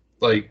it's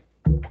like,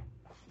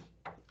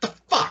 the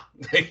fuck?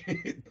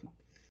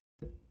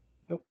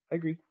 Nope, I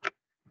agree.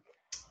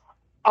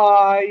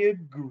 I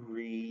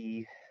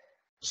agree.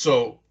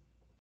 So,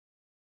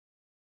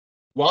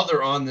 while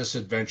they're on this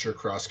adventure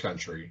cross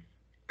country,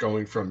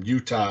 going from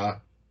Utah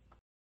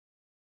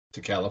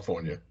to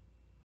California,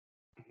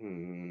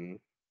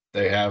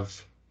 they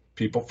have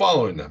people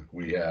following them.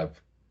 We have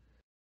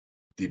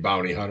the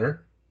bounty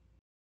hunter,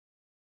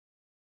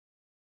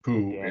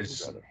 who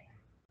is,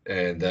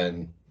 and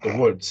then the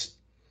Woods.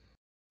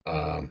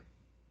 That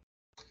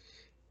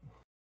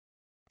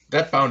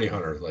bounty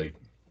hunter, like,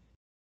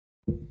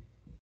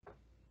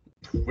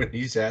 when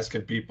he's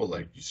asking people,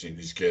 like, you seen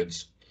these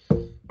kids?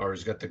 Or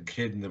he's got the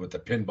kid with the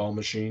pinball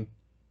machine.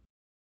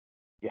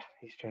 Yeah,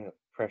 he's trying to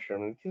pressure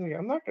him. He's like,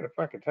 I'm not going to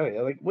fucking tell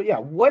you. Like, well, yeah,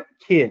 what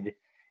kid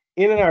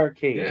in an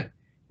arcade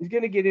is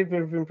going to get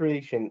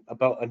information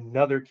about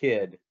another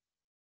kid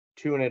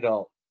to an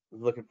adult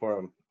looking for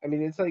him? I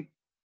mean, it's like,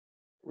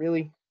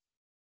 really?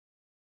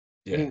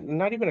 Yeah. I mean,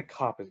 not even a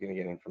cop is going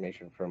to get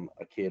information from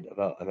a kid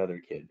about another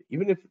kid,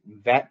 even if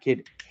that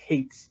kid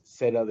hates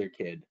said other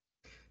kid.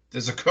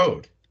 There's a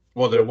code.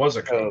 Well, there was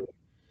a code.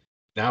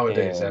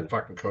 Nowadays, that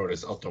fucking code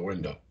is out the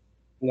window.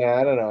 Yeah,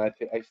 I don't know.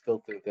 I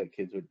still think that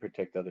kids would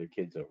protect other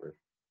kids over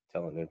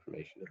telling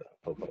information to the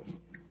popo.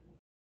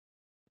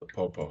 The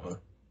popo, huh?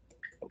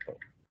 Popo.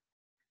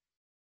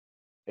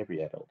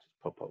 Every adult is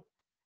popo.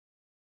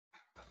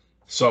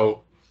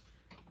 So,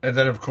 and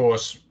then of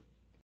course,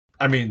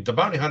 I mean, the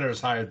bounty hunter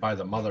is hired by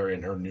the mother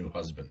and her new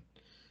husband,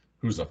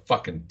 who's a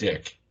fucking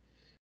dick.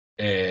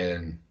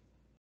 And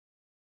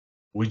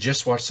we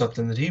just watched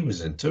something that he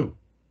was in too.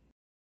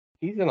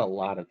 He's in a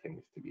lot of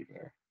things, to be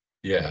fair.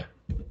 Yeah.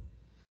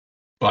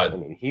 But I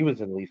mean, he was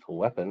in Lethal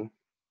Weapon.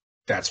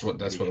 That's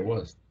what it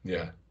was.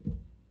 Yeah.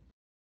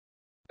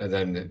 And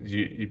then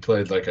he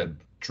played like a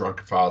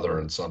drunk father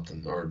in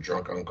something, or a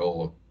drunk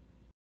uncle.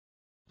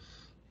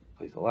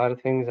 Plays a lot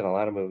of things in a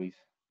lot of movies.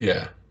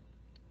 Yeah.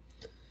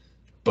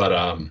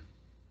 But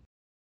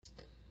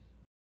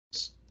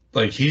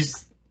like,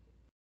 he's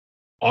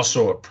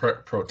also a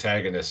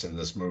protagonist in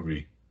this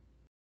movie.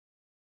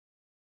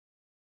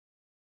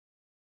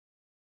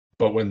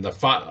 But when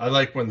I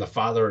like when the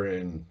father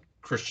and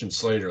Christian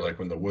Slater, like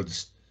when the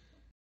Woods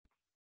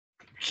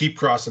keep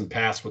crossing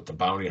paths with the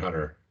bounty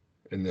hunter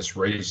in this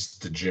race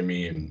to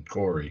Jimmy and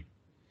Corey.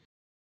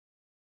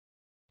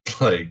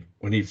 Like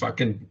when he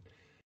fucking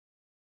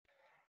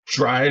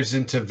drives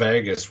into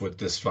Vegas with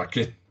this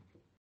fucking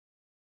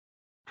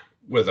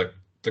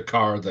the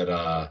car that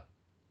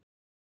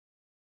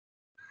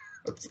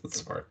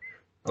sorry,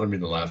 I don't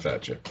mean to laugh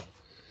at you.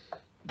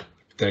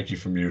 Thank you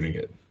for muting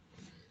it.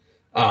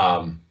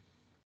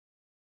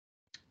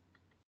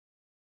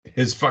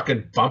 His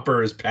fucking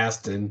bumper is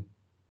passed in,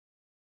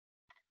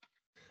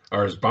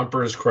 or his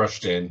bumper is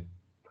crushed in.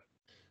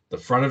 The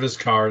front of his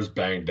car is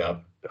banged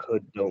up. The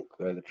hood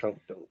the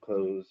trunk don't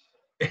close.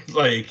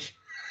 Like,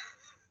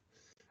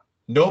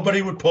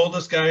 nobody would pull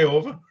this guy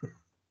over.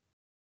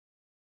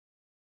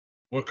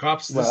 Were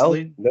cops this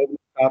lenient? Nobody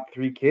stopped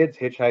 3 kids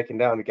hitchhiking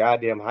down the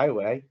goddamn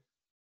highway.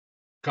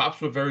 Cops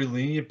were very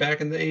lenient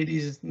back in the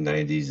 80s,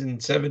 90s, and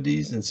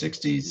 70s, and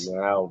 60s.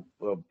 Now,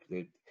 well,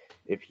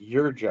 if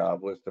your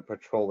job was to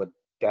patrol a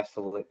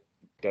desolate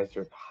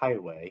desert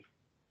highway,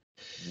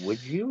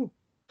 would you?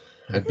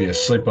 I'd be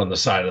asleep on the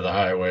side of the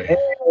highway.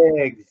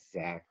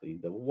 Exactly.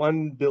 The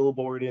one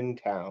billboard in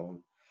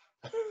town.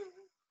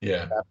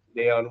 Yeah. Half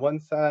the day on one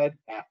side,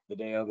 half the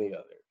day on the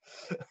other.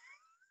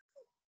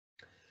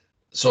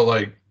 So,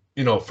 like,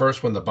 you know,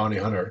 first when the bounty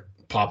hunter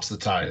pops the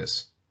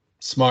tires.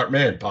 Smart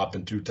man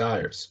popping 2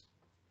 tires.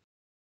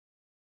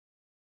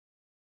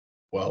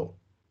 Well,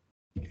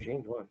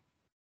 change one.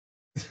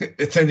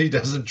 Then he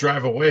doesn't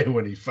drive away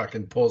when he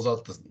fucking pulls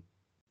out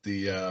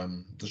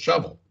the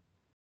shovel.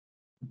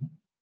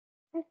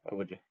 Why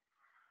would you?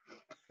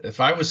 If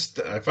I was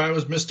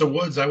Mr.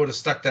 Woods, I would have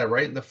stuck that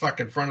right in the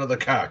fucking front of the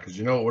car, because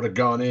you know it would have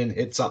gone in,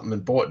 hit something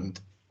important,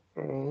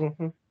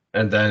 Mm-hmm.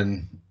 and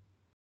then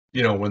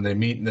you know, when they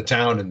meet in the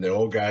town and the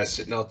old guy's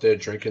sitting out there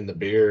drinking the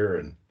beer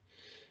and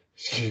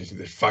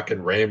they're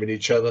fucking ramming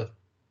each other.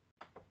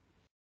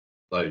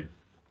 Like,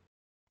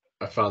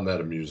 I found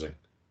that amusing.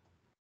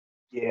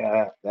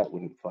 Yeah, that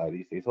wouldn't fly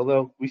these days.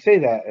 Although we say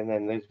that, and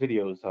then there's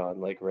videos on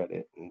like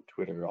Reddit and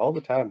Twitter all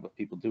the time of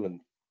people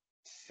doing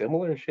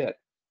similar shit.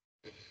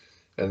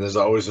 And there's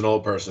always an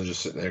old person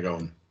just sitting there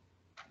going,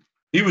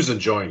 he was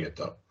enjoying it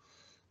though.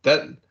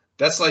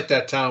 That's like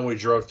that town we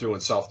drove through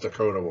in South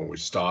Dakota when we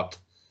stopped.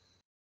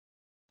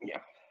 Yeah.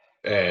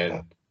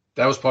 And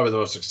that was probably the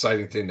most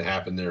exciting thing to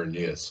happen there in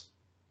years.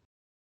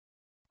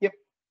 Yep.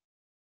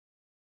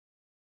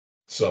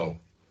 So,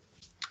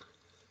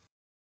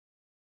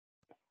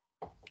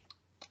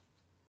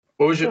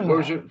 what was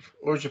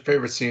your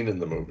favorite scene in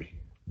the movie?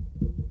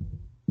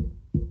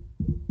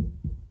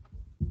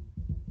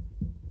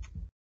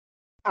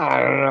 I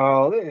don't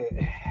know.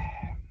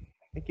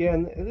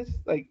 Again, this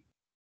like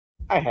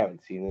I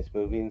haven't seen this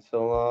movie in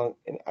so long,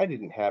 and I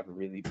didn't have a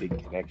really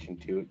big connection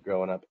to it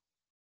growing up.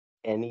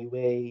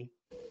 Anyway,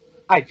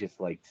 I just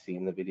liked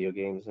seeing the video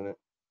games in it.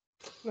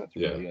 That's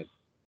really it.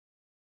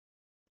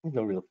 There's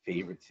no real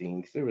favorite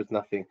scenes. There was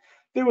nothing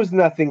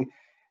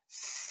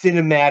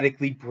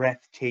cinematically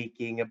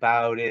breathtaking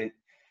about it.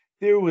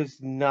 There was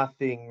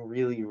nothing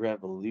really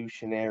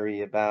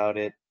revolutionary about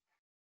it,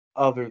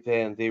 other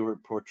than they were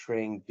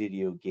portraying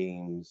video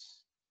games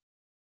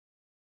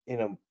in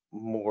a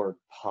more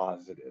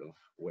positive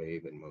way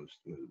than most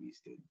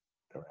movies did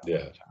around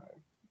that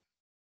time.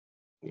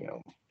 You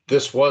know,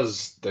 this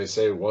was, they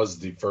say, was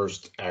the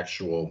first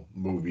actual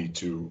movie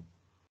to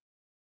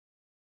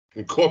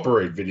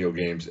incorporate video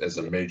games as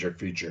a major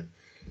feature.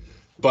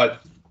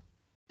 But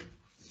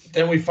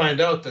then we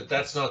find out that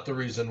that's not the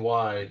reason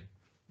why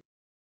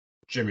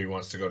Jimmy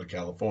wants to go to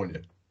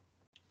California.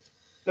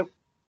 Nope.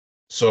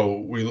 So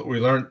we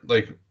learned,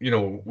 like, you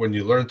know, when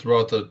you learn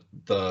throughout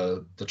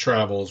the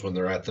travels, when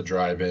they're at the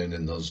drive-in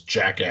and those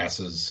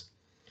jackasses,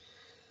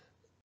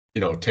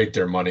 you know, take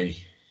their money,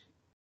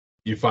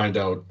 you find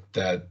out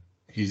that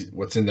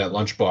what's in that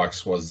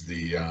lunchbox was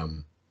the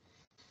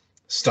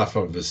stuff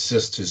of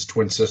his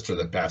twin sister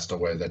that passed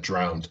away, that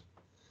drowned.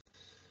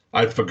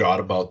 I forgot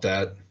about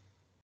that.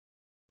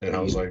 And I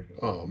was like,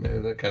 oh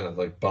man, that kind of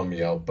like bummed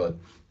me out. But,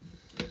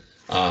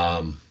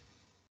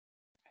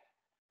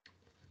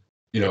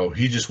 you know,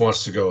 he just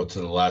wants to go to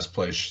the last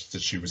place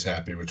that she was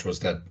happy, which was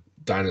that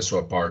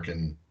dinosaur park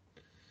in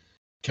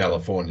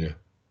California,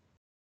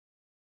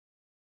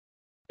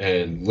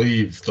 and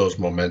leave those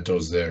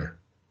mementos there.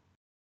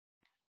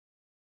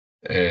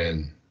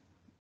 And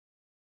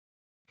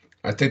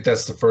I think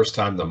that's the first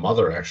time the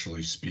mother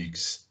actually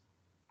speaks.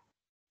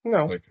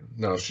 No,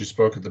 she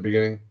spoke at the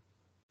beginning.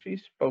 She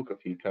spoke a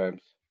few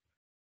times.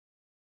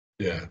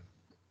 Yeah.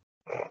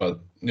 But,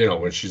 you know,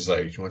 when she's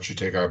like, why don't you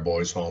take our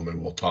boys home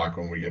and we'll talk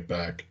when we get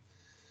back?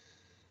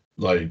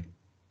 Like,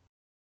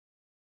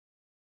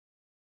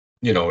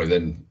 you know, and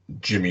then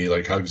Jimmy,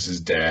 like, hugs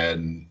his dad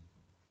and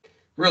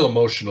real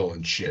emotional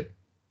and shit.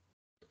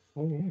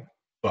 Oh, yeah.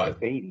 But,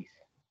 80s.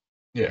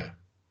 Yeah.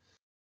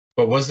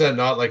 But was that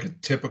not like a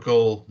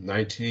typical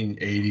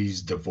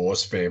 1980s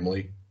divorce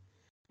family?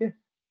 Yeah.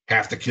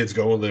 Half the kids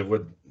go and live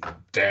with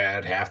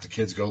dad, half the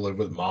kids go live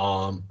with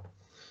mom.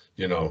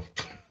 You know,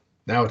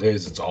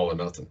 nowadays it's all or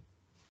nothing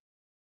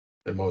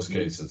in most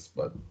cases.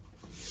 But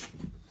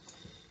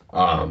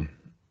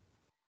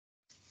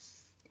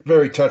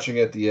very touching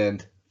at the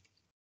end.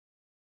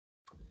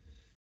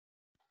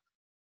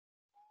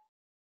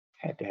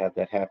 Had to have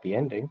that happy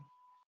ending.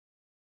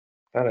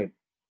 Not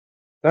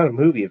a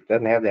movie if it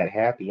doesn't have that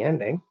happy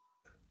ending.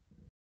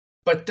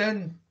 But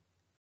then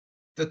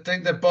the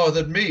thing that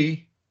bothered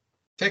me,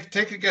 take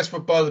a guess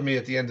what bothered me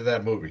at the end of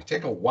that movie.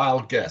 Take a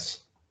wild guess.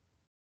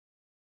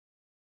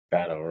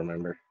 I don't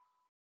remember.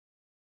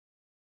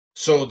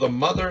 So the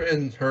mother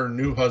and her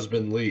new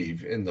husband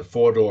leave in the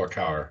 4-door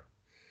car.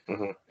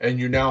 Mm-hmm. And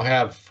you now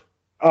have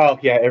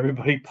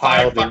everybody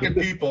piled 5 fucking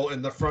people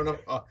in the front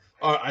of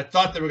I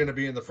thought they were going to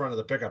be in the front of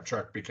the pickup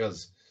truck,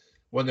 because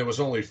when there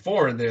was only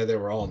 4 in there, they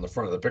were all in the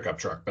front of the pickup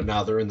truck. But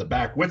now they're in the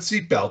back with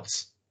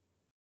seatbelts.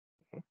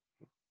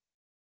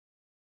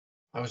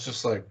 I was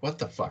just like, what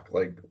the fuck?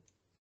 Like,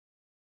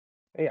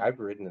 hey, I've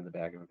ridden in the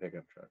back of a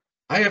pickup truck.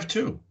 I have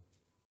too.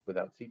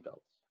 Without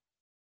seatbelts.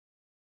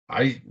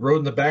 I rode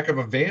in the back of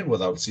a van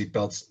without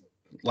seatbelts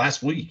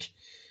last week,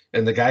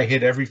 and the guy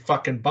hit every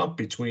fucking bump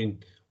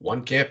between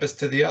one campus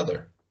to the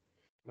other.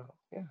 No,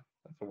 yeah,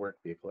 that's a work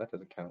vehicle. That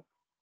doesn't count.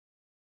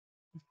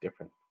 It's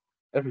different.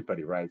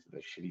 Everybody rides at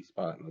a shitty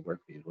spot in the work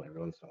vehicle every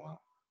once in a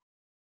while.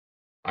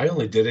 I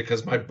only did it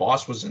because my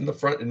boss was in the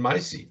front in my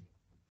seat.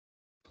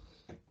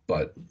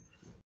 But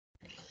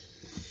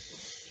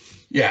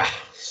yeah,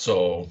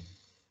 so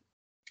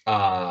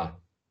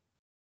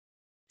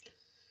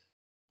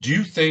do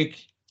you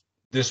think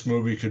this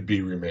movie could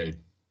be remade?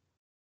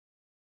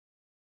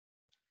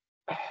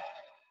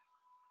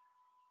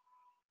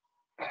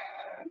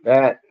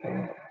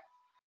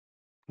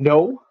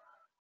 No,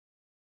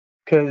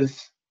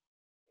 because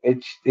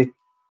it's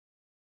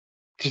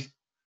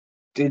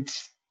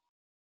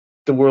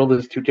the world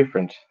is too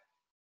different.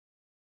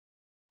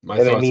 My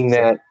And I thoughts mean is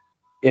that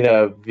in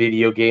a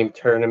video game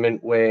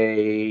tournament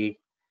way,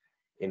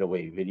 in a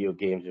way video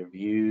games are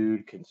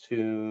viewed,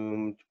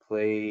 consumed,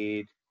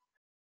 played,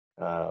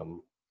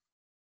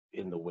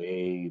 in the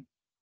way,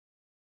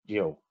 you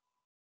know,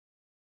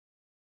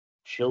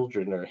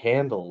 children are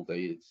handled.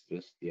 It's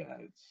just, yeah,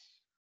 it's,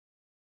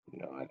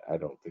 I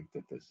don't think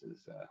that this is,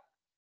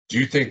 do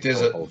you think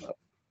there's gonna a hold up.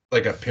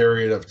 like a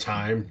period of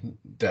time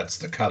that's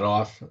the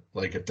cutoff?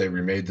 Like if they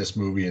remade this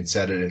movie and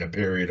set it in a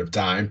period of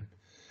time?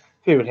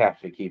 They would have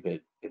to keep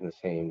it in the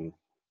same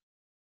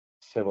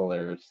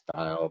similar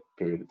style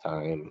period of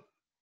time.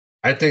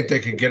 I think they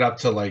could get up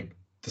to like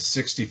the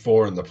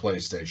 64 and the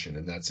PlayStation,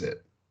 and that's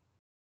it.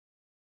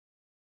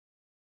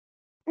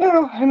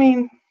 No, I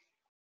mean,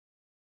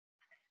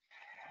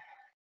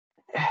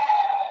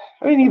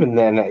 even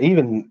then,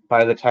 even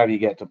by the time you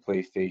get to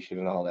PlayStation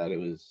and all that,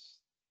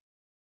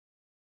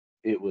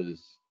 it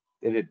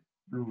had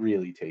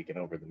really taken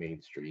over the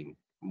mainstream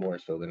more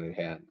so than it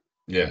had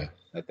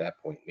at that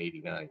point in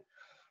 '89.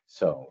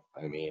 So,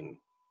 I mean,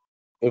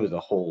 it was a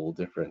whole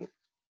different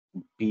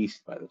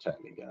beast by the time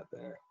you got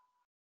there.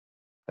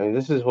 I mean,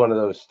 this is one of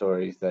those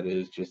stories that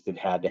is just, it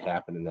had to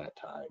happen in that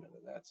time and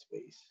in that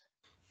space.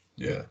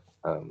 Yeah.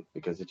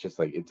 Because it's just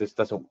like, it just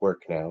doesn't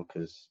work now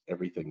because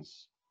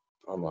everything's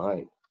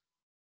online.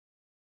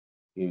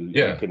 You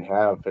can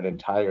have an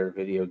entire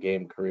video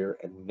game career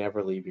and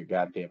never leave your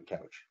goddamn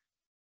couch.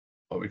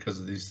 Well, because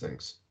of these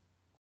things.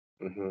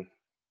 Mm-hmm.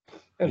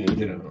 And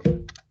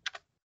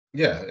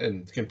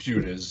and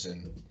computers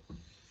and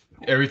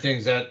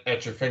everything's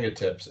at your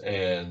fingertips.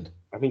 And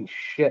I mean,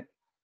 shit.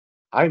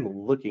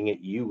 I'm looking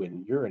at you,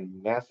 and you're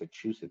in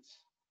Massachusetts.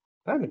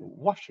 I'm in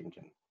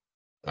Washington.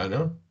 I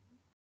know.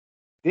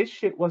 This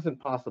shit wasn't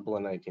possible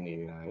in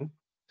 1989.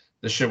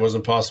 This shit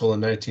wasn't possible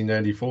in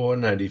 1994,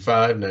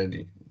 95,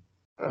 90.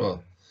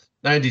 Well,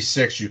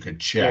 96 you could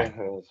check.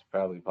 Yeah, it's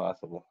probably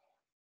possible.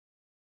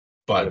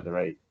 But with the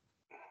right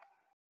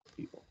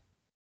people.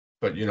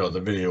 But the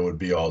video would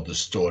be all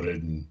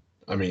distorted,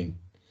 and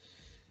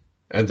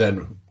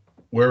then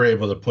we're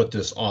able to put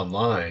this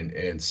online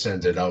and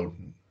send it out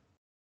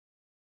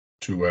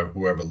to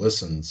whoever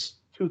listens.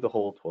 To the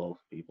whole 12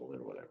 people or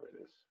whatever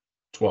it is.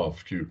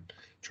 12, cute.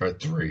 Try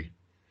 3.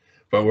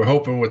 But we're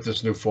hoping with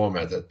this new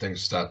format that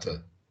things start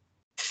to.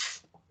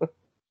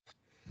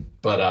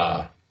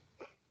 But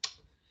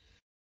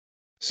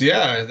so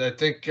yeah, I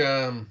think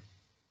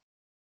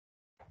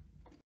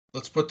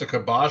let's put the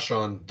kibosh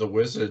on The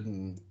Wizard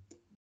and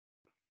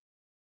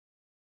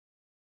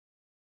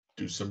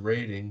do some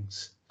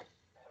ratings.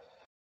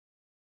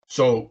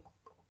 So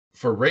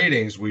for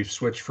ratings, we've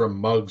switched from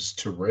mugs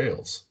to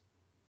reels.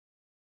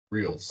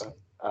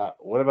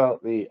 What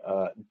about the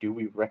do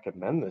we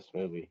recommend this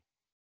movie?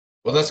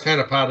 Well, that's kind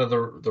of part of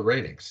the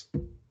ratings.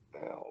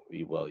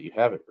 Well, you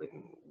have it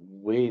written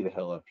way the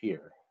hell up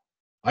here.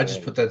 I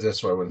just put that there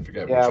so I wouldn't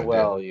forget. Yeah,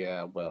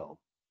 blah.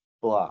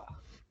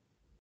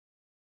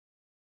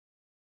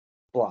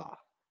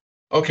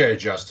 Okay,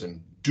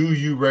 Justin, do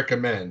you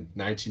recommend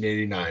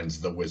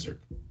 1989's The Wizard?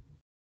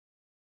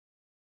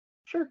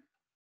 Sure.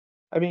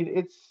 I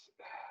mean,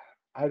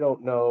 I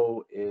don't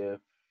know if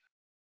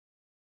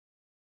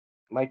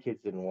my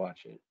kids didn't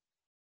watch it.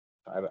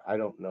 I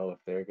don't know if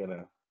they're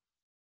gonna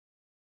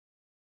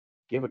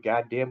give a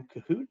goddamn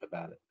cahoot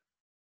about it.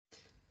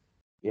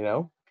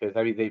 Because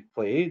they've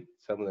played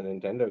some of the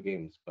Nintendo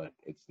games, but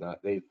it's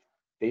not. They've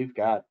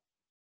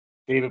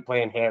been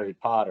playing Harry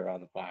Potter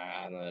on the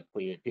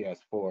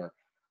PS4,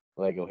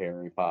 Lego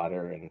Harry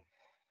Potter, and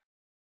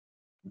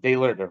they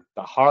learned the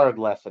hard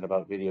lesson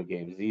about video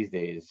games these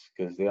days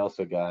because they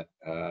also got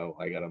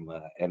I got them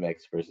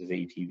MX versus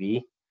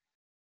ATV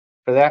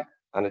for that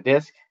on a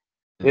disc.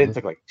 It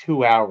took like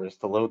 2 hours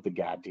to load the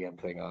goddamn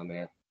thing on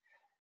there,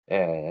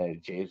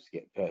 and James was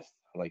getting pissed.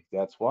 I'm like,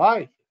 that's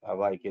why. I'm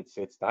like, it's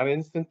not an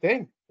instant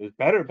thing. It was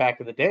better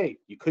back in the day.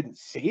 You couldn't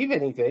save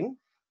anything,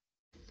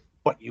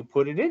 but you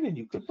put it in and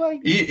you could play.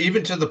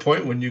 Even to the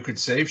point when you could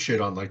save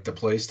shit on like the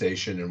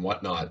PlayStation and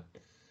whatnot.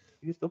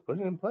 You still put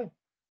it in play.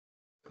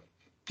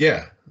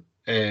 Yeah,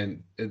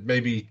 and it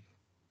maybe,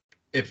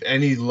 if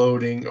any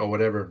loading or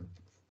whatever,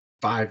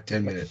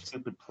 5-10 minutes.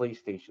 Stupid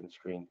PlayStation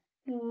screen.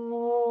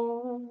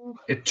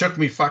 It took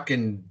me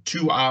fucking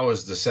 2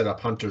 hours to set up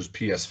Hunter's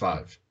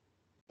PS5.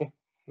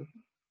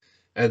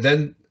 And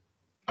then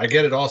I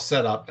get it all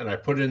set up and I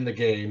put it in the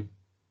game.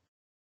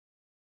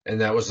 And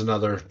that was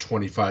another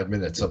 25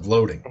 minutes of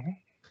loading.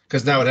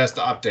 Because now it has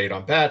to update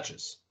on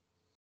patches.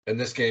 And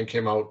this game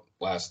came out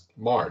last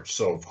March.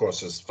 So, of course,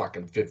 there's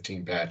fucking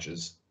 15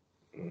 patches.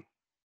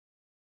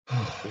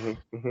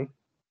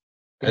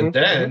 And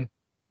then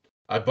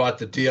I bought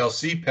the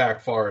DLC pack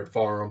for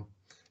him.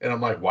 And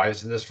I'm like, why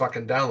isn't this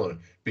fucking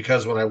downloading?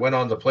 Because when I went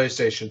on the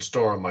PlayStation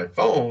Store on my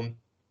phone,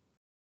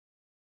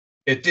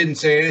 it didn't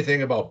say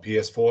anything about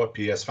PS4,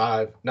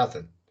 PS5,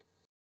 nothing.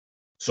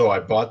 So I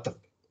bought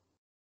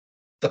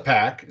the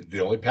pack,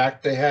 the only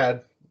pack they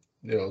had,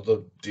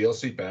 the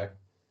DLC pack.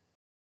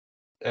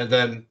 And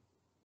then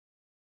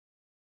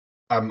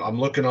I'm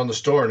looking on the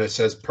store and it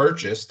says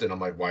purchased, and I'm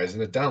like, why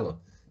isn't it download?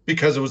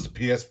 Because it was the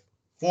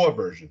PS4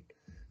 version.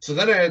 So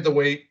then I had to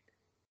wait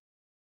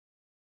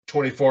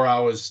 24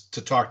 hours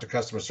to talk to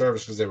customer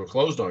service because they were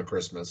closed on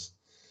Christmas.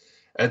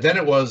 And then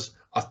it was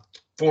a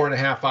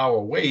 4.5 hour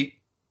wait.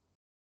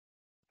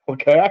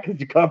 Okay, because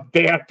you come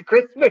day after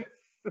Christmas.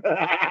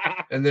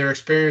 And they're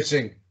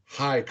experiencing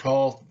high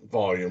call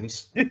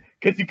volumes.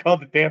 Because you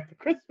called the day after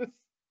Christmas.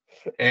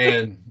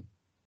 And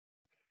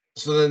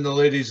so then the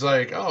lady's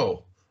like,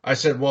 oh, I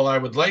said, well, I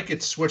would like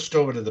it switched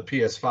over to the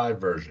PS5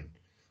 version.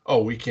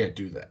 Oh, we can't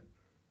do that.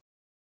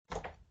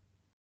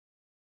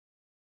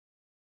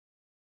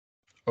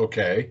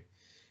 Okay.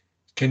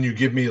 Can you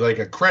give me like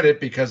a credit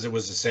because it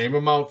was the same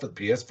amount for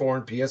PS4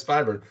 and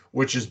PS5,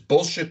 which is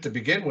bullshit to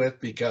begin with,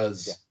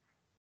 because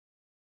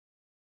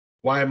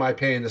why am I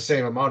paying the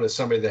same amount as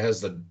somebody that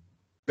has the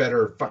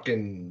better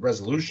fucking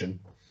resolution?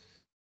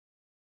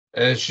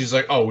 And she's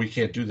like, oh, we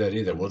can't do that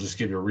either. We'll just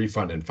give you a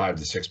refund in 5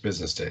 to 6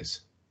 business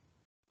days.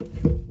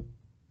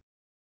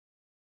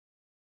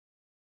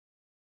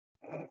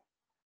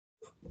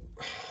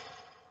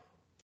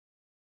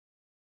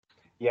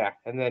 Yeah,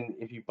 and then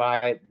if you buy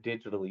it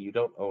digitally, you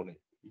don't own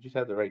it. You just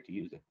have the right to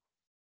use it.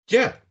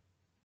 Yeah.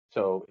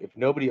 So if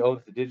nobody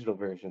owns the digital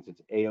versions,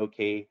 it's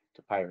A-OK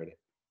to pirate it.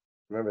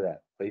 Remember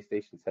that.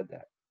 PlayStation said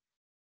that.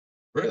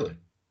 Really?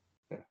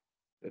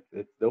 Yeah.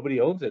 If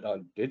nobody owns it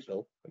on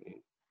digital, I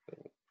mean,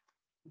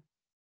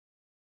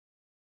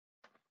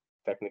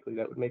 technically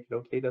that would make it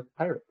okay to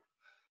pirate.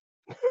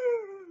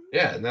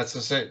 Yeah, and that's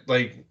the same.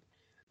 Like,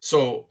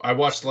 so I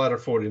watched Ladder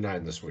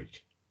 49 this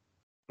week.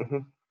 Mm-hmm.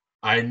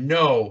 I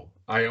know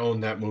I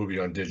own that movie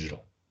on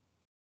digital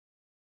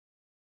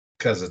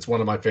because it's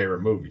one of my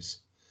favorite movies.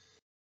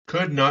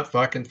 Could not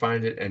fucking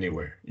find it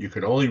anywhere. You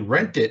could only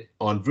rent it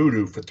on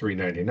Vudu for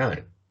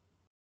 $3.99.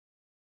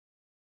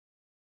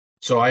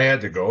 So I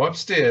had to go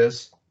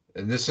upstairs,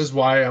 and this is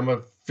why I'm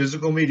a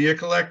physical media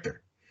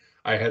collector.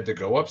 I had to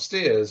go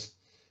upstairs,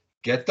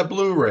 get the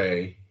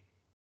Blu-ray,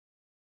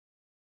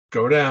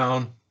 go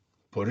down,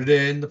 put it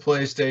in the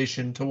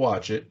PlayStation to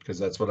watch it, because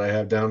that's what I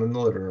have down in the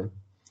living room.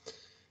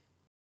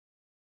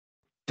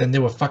 Then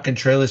there were fucking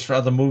trailers for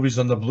other movies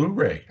on the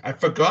Blu-ray. I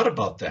forgot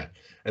about that.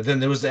 And then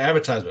there was the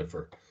advertisement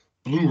for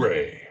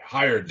Blu-ray,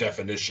 higher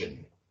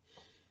definition.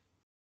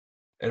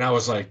 And I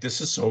was like, this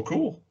is so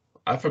cool.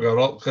 I forgot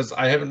all, because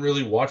I haven't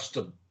really watched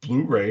the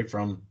Blu-ray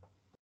from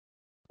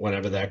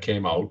whenever that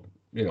came out,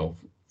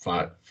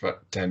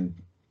 10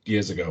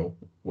 years ago,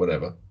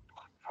 whatever.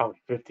 Probably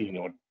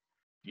 15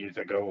 years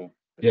ago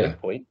at Yeah. this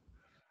point.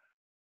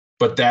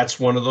 But that's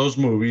one of those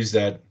movies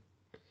that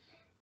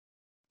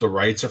the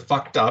rights are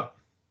fucked up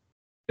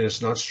and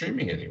it's not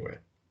streaming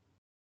anywhere.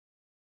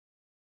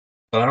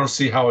 But I don't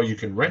see how you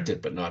can rent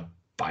it but not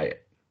buy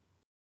it.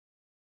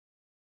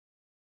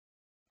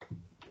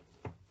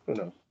 Who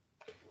knows?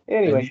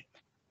 Anyway.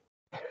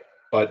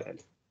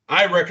 But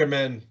I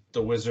recommend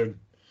The Wizard,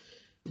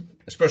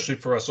 especially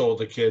for us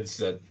older kids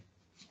that,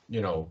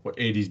 were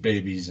 80s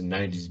babies and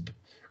 90s,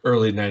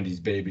 early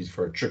 90s babies,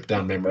 for a trip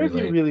down memory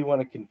lane. You really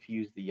want to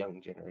confuse the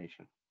young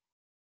generation.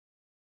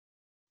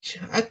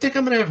 Yeah, I think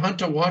I'm going to have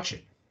Hunter watch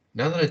it,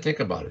 now that I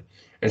think about it,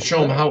 and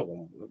show him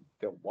how...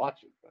 They'll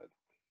watch it,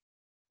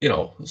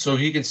 but... so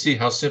he can see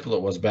how simple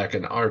it was back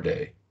in our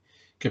day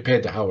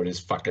compared to how it is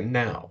fucking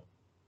now.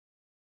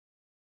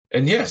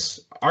 And yes,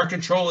 our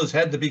controllers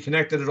had to be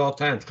connected at all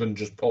times. Couldn't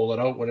just pull it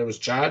out when it was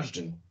charged.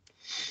 And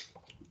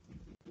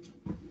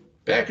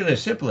back in the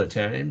simpler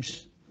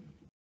times.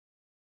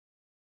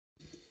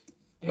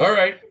 All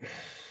right.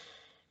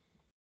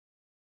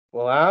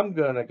 Well, I'm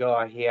going to go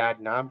ahead,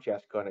 and I'm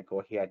just going to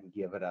go ahead and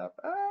give it up.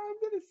 I'm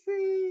going to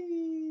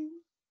say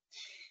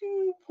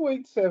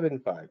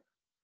 2.75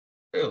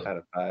 really? out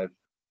of 5.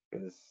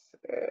 It's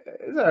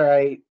all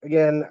right.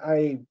 Again,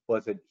 I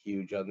wasn't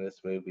huge on this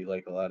movie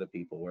like a lot of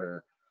people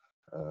were.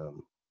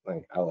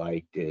 I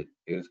liked it.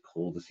 It was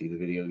cool to see the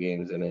video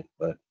games in it,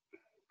 but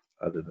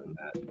other than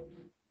that,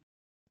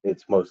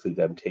 it's mostly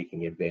them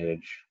taking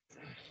advantage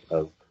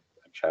of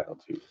a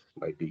child who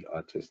might be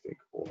autistic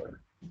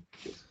or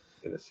just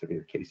in a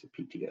severe case of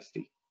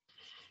PTSD.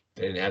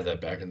 They didn't have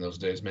that back in those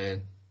days,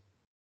 man.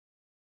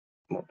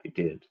 Well, they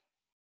did.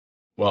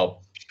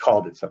 Well,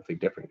 called it something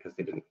different because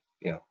they didn't,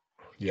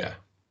 Yeah.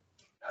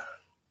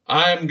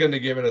 I'm going to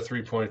give it a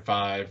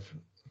 3.5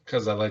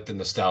 because I like the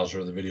nostalgia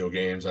of the video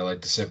games. I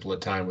like the simpler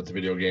time with the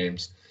video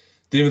games.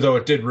 Even though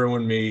it did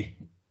ruin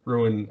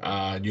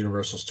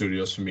Universal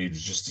Studios for me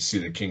just to see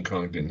that King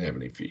Kong didn't have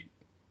any feet.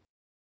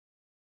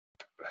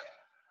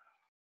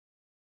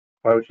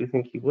 Why would you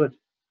think he would?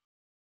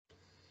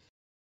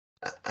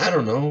 I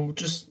don't know.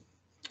 Just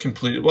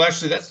completely. Well,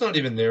 actually, that's not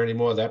even there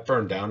anymore. That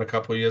burned down a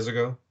couple of years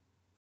ago.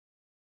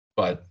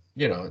 But,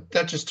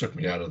 that just took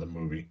me out of the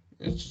movie.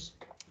 It's just...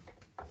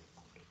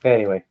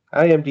 Anyway,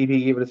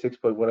 IMDb gave it a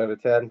 6.1 out of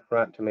 10.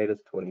 Rotten Tomatoes,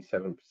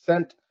 27%.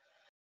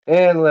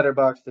 And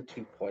Letterboxd, a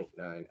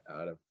 2.9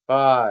 out of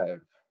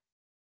 5.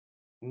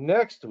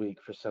 Next week,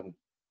 for some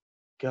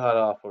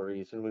god-awful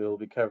reason, we will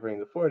be covering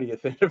the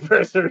 40th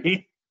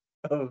anniversary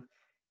of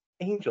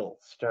Angel,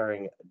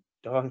 starring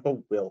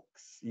Donald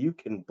Wilkes. You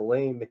can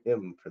blame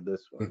him for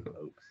this one,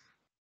 folks.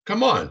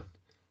 Come on.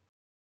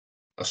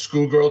 A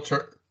schoolgirl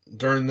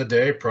during the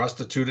day,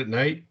 prostitute at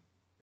night.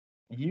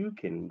 You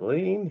can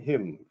blame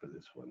him for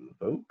this one,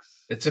 folks.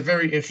 It's a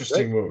very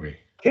interesting movie.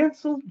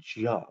 Cancel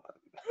John.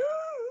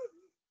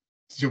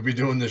 You'll be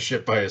doing this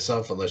shit by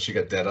yourself unless you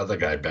get that other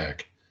guy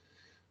back.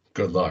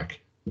 Good luck.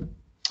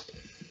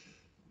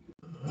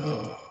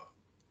 I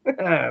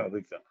don't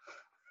think so.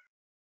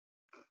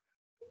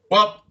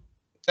 Well,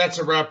 that's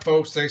a wrap,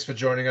 folks. Thanks for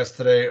joining us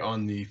today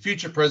on the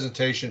feature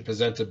presentation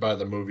presented by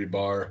the Movie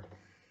Bar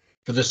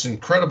for this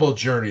incredible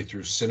journey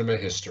through cinema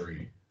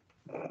history.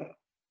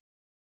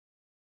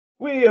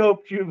 We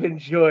hope you've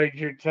enjoyed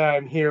your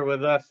time here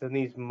with us in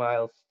these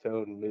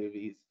milestone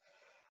movies.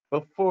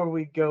 Before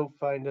we go,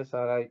 find us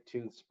on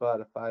iTunes,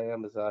 Spotify,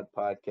 Amazon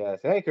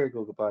Podcasts, Anchor,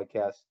 Google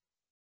Podcasts,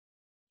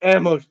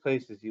 and most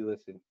places you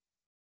listen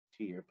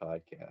to your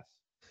podcasts.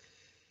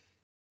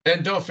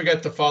 And don't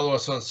forget to follow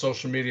us on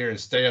social media and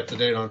stay up to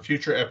date on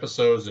future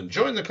episodes and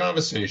join the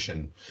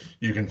conversation.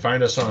 You can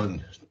find us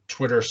on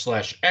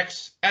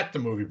Twitter/X at the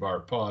Movie Bar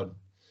Pod,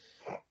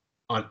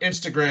 on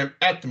Instagram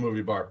at the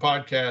Movie Bar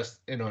Podcast,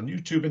 and on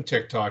YouTube and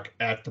TikTok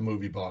at the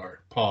Movie Bar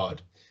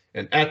Pod,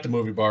 and at the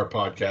Movie Bar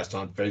Podcast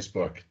on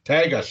Facebook.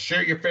 Tag us,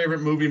 share your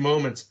favorite movie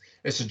moments,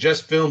 and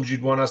suggest films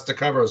you'd want us to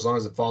cover as long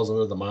as it falls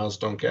under the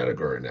milestone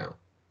category now.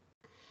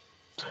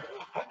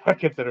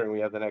 Considering we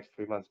have the next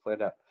 3 months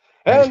planned out.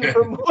 And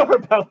for more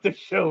about the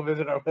show,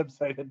 visit our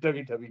website at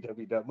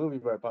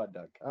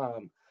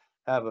www.moviebarpod.com.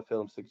 Have a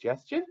film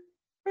suggestion?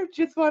 Or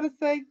just want to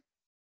say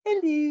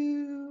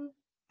hello?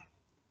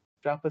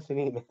 Drop us an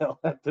email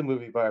at the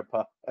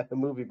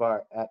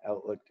moviebar at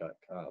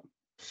outlook.com.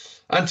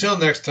 Until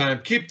next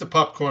time, keep the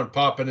popcorn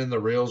popping and the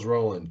reels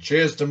rolling.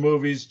 Cheers to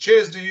movies.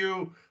 Cheers to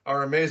you,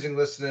 our amazing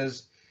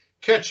listeners.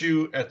 Catch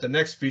you at the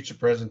next feature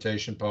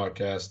presentation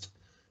podcast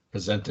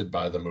presented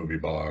by the Movie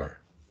Bar.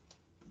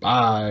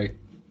 Bye.